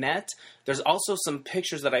DennisAnyone.net. There's also some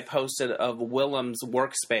pictures that I posted of Willem's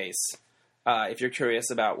workspace, if you're curious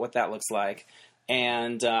about what that looks like.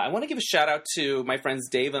 And I want to give a shout out to my friends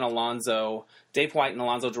Dave and Alonzo, Dave White and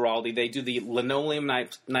Alonzo Giraldi. They do the Linoleum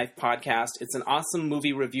Knife podcast. It's an awesome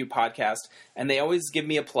movie review podcast, and they always give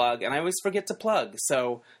me a plug, and I always forget to plug.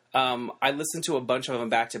 So I listened to a bunch of them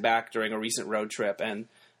back to back during a recent road trip, and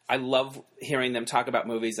I love hearing them talk about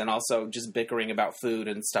movies and also just bickering about food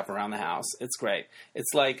and stuff around the house. It's great.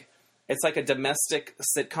 It's like a domestic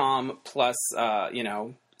sitcom plus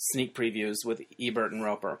sneak previews with Ebert and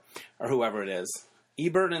Roper, or whoever it is.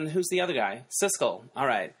 Ebert and who's the other guy? Siskel. All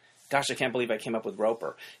right. Gosh, I can't believe I came up with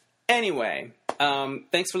Roper. Anyway,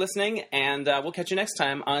 Thanks for listening, and we'll catch you next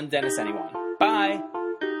time on Dennis Anyone. Bye!